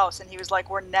fancy house. And he was like,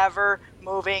 we're never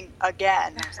moving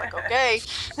again. I was like, okay.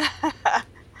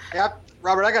 Yeah,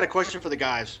 Robert, I got a question for the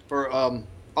guys, for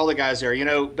all the guys there.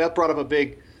 Beth brought up a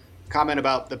big comment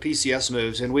about the PCS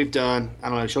moves, and we've done, I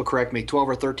don't know, she'll correct me, 12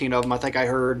 or 13 of them. I think I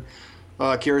heard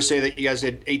Kira say that you guys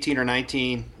did 18 or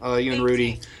 19, you and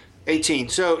Rudy. 18.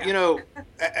 So,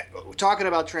 talking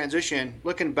about transition,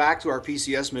 looking back to our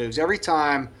PCS moves, every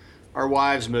time our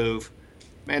wives move,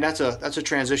 man, that's a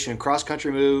transition,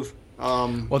 cross-country move.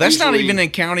 Well, that's not even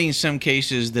accounting in some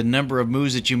cases the number of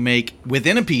moves that you make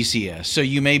within a PCS. So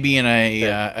you may be in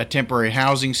a temporary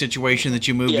housing situation that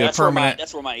you move to a permanent.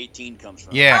 That's where my 18 comes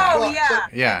from. Yeah. Oh, yeah.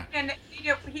 Yeah. And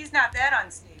he's not that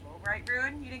unstable, right,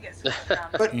 Rude? You didn't get switched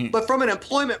around. But from an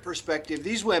employment perspective,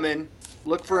 these women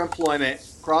look for employment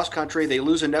cross-country. They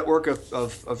lose a network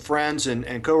of friends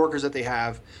and coworkers that they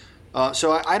have.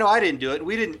 So I know I didn't do it.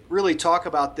 We didn't really talk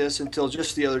about this until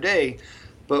just the other day.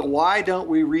 But why don't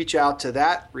we reach out to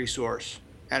that resource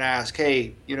and ask,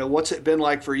 hey, what's it been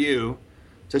like for you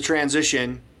to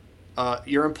transition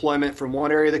your employment from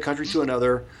one area of the country to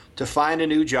another, to find a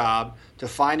new job, to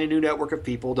find a new network of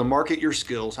people, to market your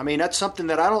skills? I mean, that's something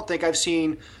that I don't think I've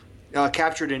seen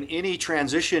captured in any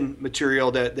transition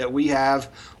material that we have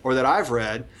or that I've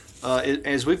read,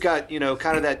 as we've got,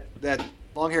 kind of that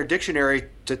long-haired dictionary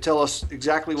to tell us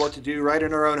exactly what to do right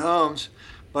in our own homes.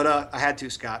 But I had to,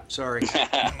 Scott. Sorry.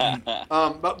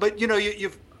 But you know,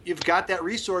 you've got that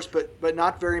resource, but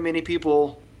not very many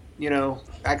people, you know,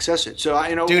 access it. So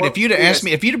dude, if you'd have asked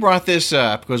me, if you'd have brought this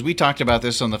up, because we talked about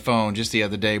this on the phone just the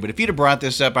other day, but if you'd have brought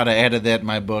this up, I'd have added that in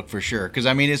my book for sure. Because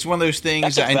I mean, it's one of those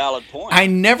things. That's a valid point. I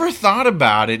never thought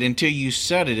about it until you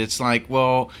said it. It's like,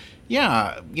 well,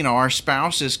 yeah, you know, our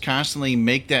spouses constantly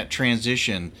make that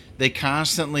transition. They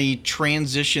constantly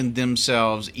transition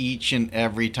themselves each and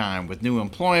every time with new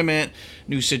employment,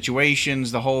 new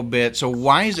situations, the whole bit. So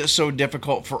why is it so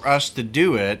difficult for us to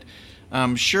do it?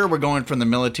 Sure, we're going from the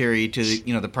military to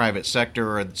the private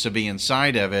sector or the civilian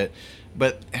side of it,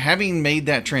 but having made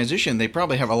that transition, they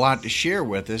probably have a lot to share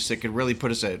with us that could really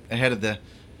put us ahead of the.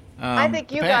 I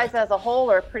think you guys as a whole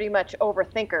are pretty much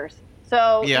overthinkers.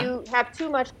 So you have too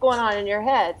much going on in your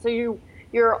head. So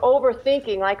you're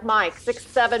overthinking, like Mike, 6,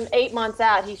 7, 8 months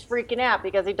out, he's freaking out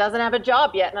because he doesn't have a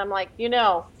job yet. And I'm like,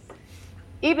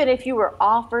 even if you were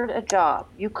offered a job,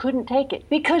 you couldn't take it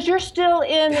because you're still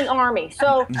in the Army.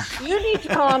 So you need to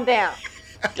calm down.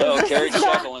 Oh, Carrie's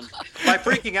chuckling. By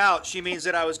freaking out, she means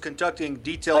that I was conducting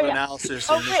detailed analysis.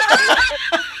 Okay.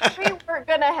 We were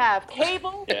going to have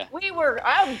cable. Yeah.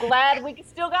 I'm glad we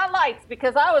still got lights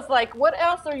because I was like, what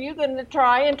else are you going to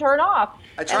try and turn off?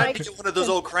 I tried to get one of those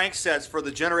old crank sets for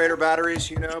the generator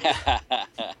batteries,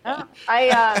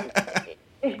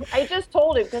 I just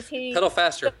told him because he pedal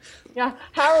faster. Yeah,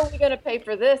 how are we going to pay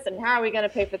for this and how are we going to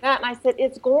pay for that? And I said,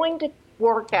 it's going to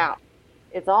work out.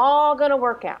 It's all going to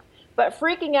work out. But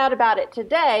freaking out about it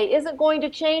today isn't going to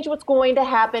change what's going to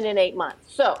happen in 8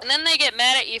 months. So. And then they get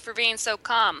mad at you for being so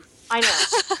calm. I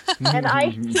know. And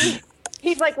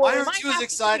he's like, well, why aren't you as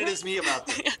excited as me about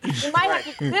this? We might have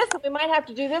to do this and we might have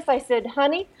to do this. I said,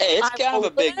 honey. Hey, it's kind of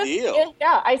a big deal.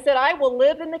 Yeah, I said, I will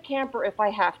live in the camper if I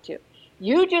have to.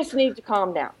 You just need to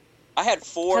calm down. I had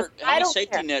 4. How many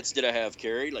safety nets did I have,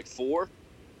 Carrie? Like 4?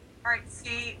 All right,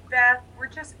 see, Beth, we're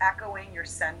just echoing your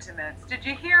sentiments. Did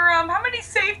you hear them? How many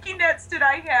safety nets did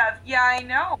I have? Yeah, I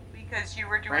know, because you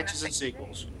were doing branches and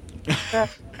sequels.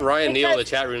 Ryan Neal in the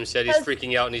chat room said he's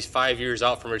freaking out and he's 5 years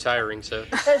out from retiring. So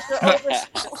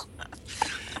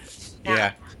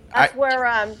yeah, that's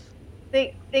where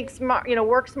think smart,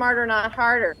 work smarter, not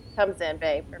harder comes in,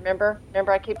 babe. Remember,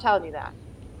 I keep telling you that.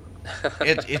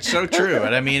 It's so true.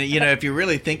 And I mean, if you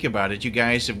really think about it, you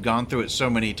guys have gone through it so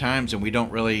many times, and we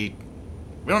don't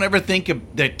ever think of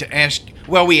that to ask.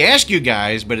 Well, we ask you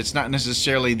guys, but it's not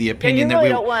necessarily the opinion that we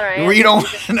don't want to. We don't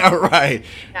know, right?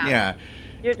 Yeah.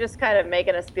 You're just kind of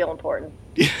making us feel important.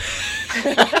 Well,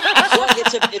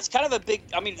 it's kind of a big.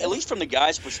 I mean, at least from the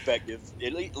guy's perspective,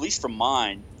 at least from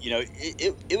mine,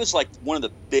 it was like one of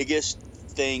the biggest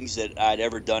things that I'd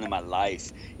ever done in my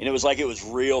life, and it was like it was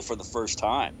real for the first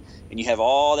time. And you have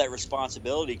all that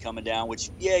responsibility coming down, which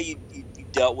you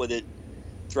dealt with it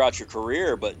throughout your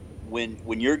career, but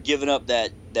when you're giving up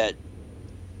that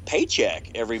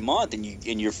paycheck every month and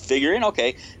you're figuring,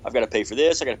 okay, I've got to pay for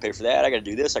this, I got to pay for that, I got to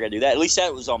do this, I got to do that. At least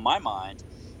that was on my mind,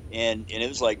 and it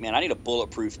was like, man, I need a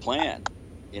bulletproof plan.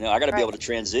 I got to be able to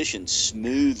transition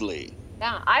smoothly.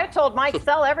 Yeah, I told Mike,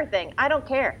 sell everything. I don't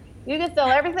care. You can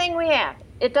sell everything we have.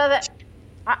 It doesn't.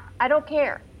 I don't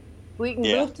care. We can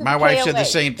move to my the wife KLA. said the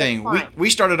same thing.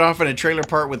 We started off in a trailer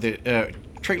park with a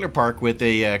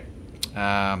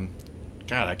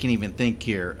God, I can't even think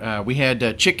here. We had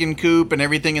a chicken coop and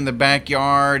everything in the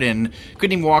backyard, and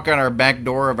couldn't even walk out our back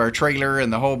door of our trailer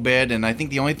and the whole bed. And I think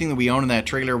the only thing that we owned in that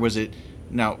trailer was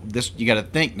Now, this you got to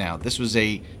think now. This was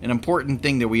an important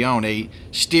thing that we own: a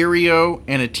stereo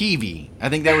and a TV. I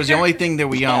think that was the only thing that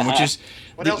we own, which is.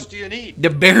 What else do you need? The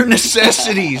bare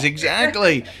necessities,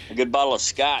 exactly. A good bottle of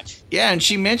scotch. Yeah, and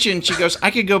she goes,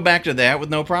 I could go back to that with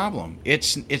no problem.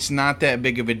 It's not that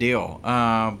big of a deal.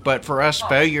 But for us,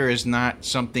 failure is not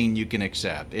something you can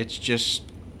accept. It's just,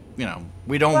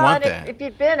 we don't want that. If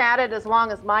you've been at it as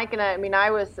long as Mike and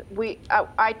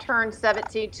I turned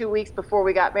 17 2 weeks before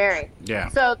we got married. Yeah.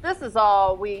 So this is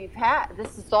all we've had.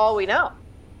 This is all we know.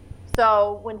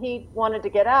 So when he wanted to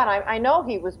get out, I know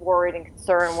he was worried and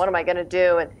concerned. What am I going to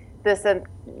do? And this, and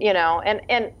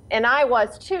I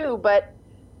was too. But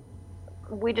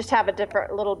we just have a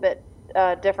different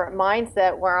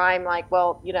mindset where I'm like,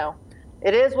 well,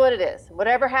 it is what it is.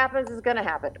 Whatever happens is going to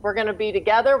happen. We're going to be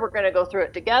together. We're going to go through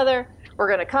it together. We're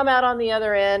going to come out on the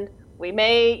other end. We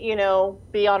may,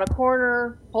 be on a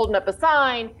corner holding up a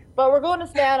sign, but we're going to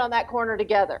stand on that corner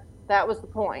together. That was the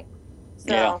point.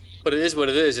 So. Yeah. But it is what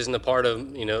it is. Isn't a part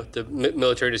of the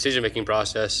military decision-making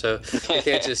process. So you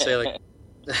can't just say like.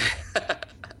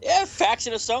 Yeah, facts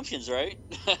and assumptions, right?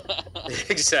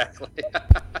 Exactly.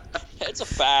 It's a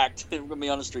fact. We're gonna be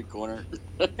on the street corner.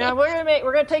 Yeah,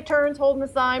 we're gonna take turns holding the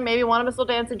sign. Maybe one of us will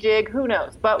dance a jig. Who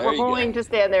knows? But we're going to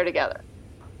stand there together.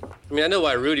 I mean, I know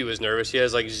why Rudy was nervous. He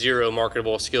has like 0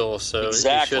 marketable skills, so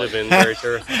Exactly. he should have been very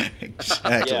terrified.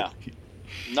 Exactly. Yeah.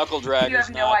 Knuckle draggers. You have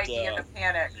no not, idea the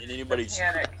panic. in anybody's.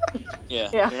 Panic. Yeah,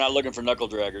 Yeah. they're not looking for knuckle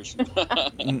draggers.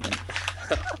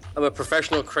 I'm a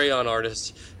professional crayon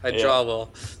artist. I draw well.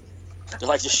 They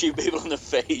like to shoot people in the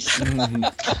face.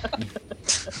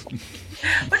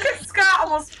 Look at Scott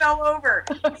almost fell over.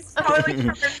 He's totally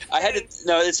covered in I had to. space.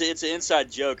 No, it's an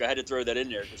inside joke. I had to throw that in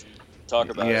there because we talk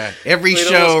about it. Yeah, every It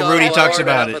almost show got Rudy all talks hard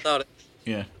about out it. without it.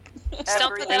 Yeah. Just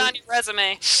don't put that on your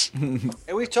resume.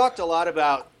 And we've talked a lot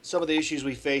about some of the issues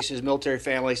we face as military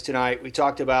families tonight. We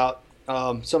talked about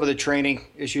some of the training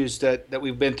issues that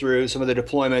we've been through, some of the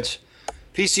deployments,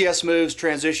 PCS moves,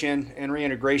 transition, and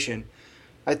reintegration.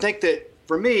 I think that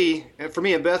for me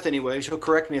and Beth anyway, she'll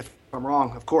correct me if I'm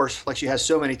wrong, of course, like she has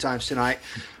so many times tonight.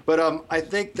 But I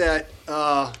think that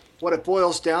what it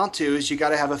boils down to is you got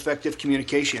to have effective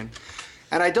communication.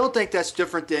 And I don't think that's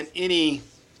different than any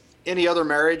other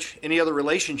marriage, any other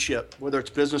relationship, whether it's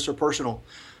business or personal.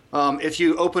 If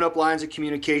you open up lines of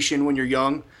communication when you're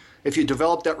young, if you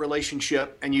develop that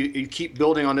relationship and you keep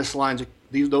building on those lines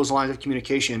of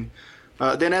communication,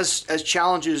 then as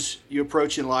challenges you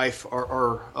approach in life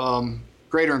are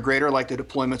greater and greater, like the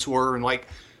deployments were and like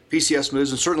PCS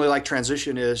moves, and certainly like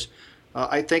transition is,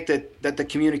 I think that the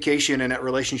communication and that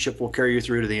relationship will carry you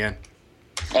through to the end.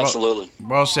 Absolutely.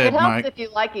 Well said, It helps Mike. if you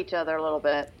like each other a little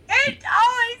bit. It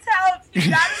always helps. You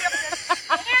gotta be able to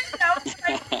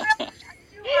stand those.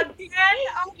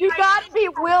 You got to be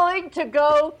willing to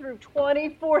go through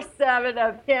 24/7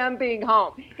 of him being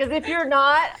home. Because if you're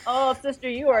not, oh, sister,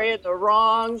 you are in the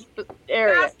wrong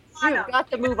area. You've got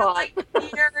to move on. You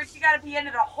gotta be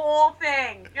into the whole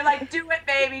thing. You're like, do it,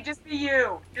 baby. Just be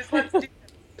you. Just let's do it.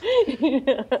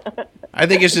 I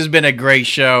think this has been a great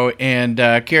show, and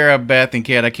Kara, Beth, and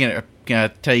Kat, I can't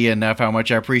tell you enough how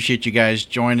much I appreciate you guys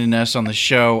joining us on the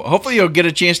show. Hopefully you'll get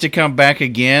a chance to come back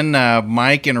again.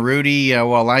 Mike and Rudy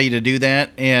will allow you to do that,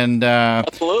 and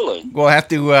Absolutely. we'll have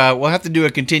to do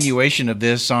a continuation of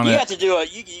this on You it. have to do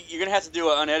you're gonna have to do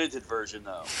an unedited version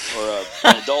though, or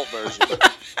an adult version.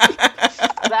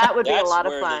 That would be a That's lot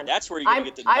of where fun. that's where you're gonna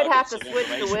get the I'd have nuggets to of switch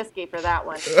to information. whiskey for that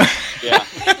one. Yeah,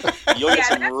 you'll get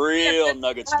some that's real the-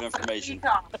 nuggets of information.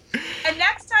 And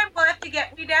next time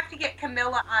we'd have to get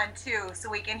Camilla on too, so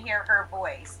we can hear her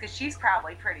voice, because she's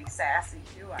probably pretty sassy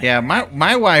too. Yeah,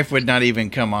 my wife would not even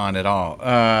come on at all.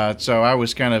 So I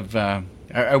was kind of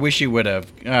I wish she would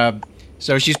have.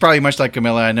 So she's probably much like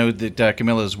Camilla. I know that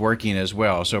Camilla is working as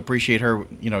well. So appreciate her,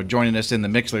 joining us in the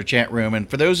Mixler chat room. And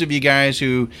for those of you guys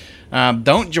who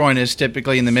don't join us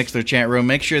typically in the Mixler chat room,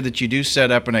 make sure that you do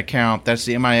set up an account. That's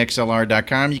the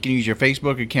mixlr.com. You can use your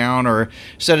Facebook account or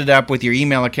set it up with your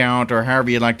email account or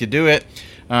however you'd like to do it.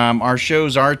 Our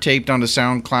shows are taped onto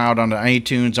SoundCloud, onto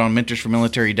iTunes, on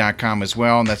mentorsformilitary.com as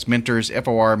well, and that's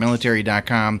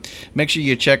mentorsformilitary.com. Make sure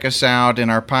you check us out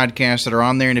and our podcasts that are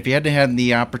on there. And if you hadn't had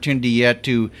the opportunity yet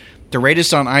to rate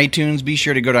us on iTunes, be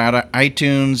sure to go to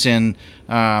iTunes and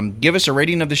give us a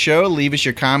rating of the show. Leave us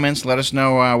your comments. Let us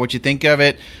know what you think of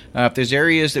it. If there's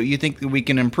areas that you think that we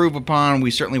can improve upon,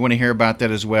 we certainly want to hear about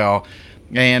that as well.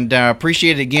 And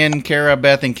appreciate it again, Kara,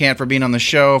 Beth, and Kat for being on the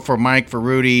show, for Mike, for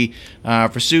Rudy,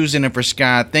 for Susan, and for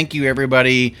Scott. Thank you,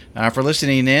 everybody, for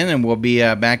listening in, and we'll be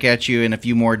back at you in a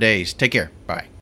few more days. Take care. Bye.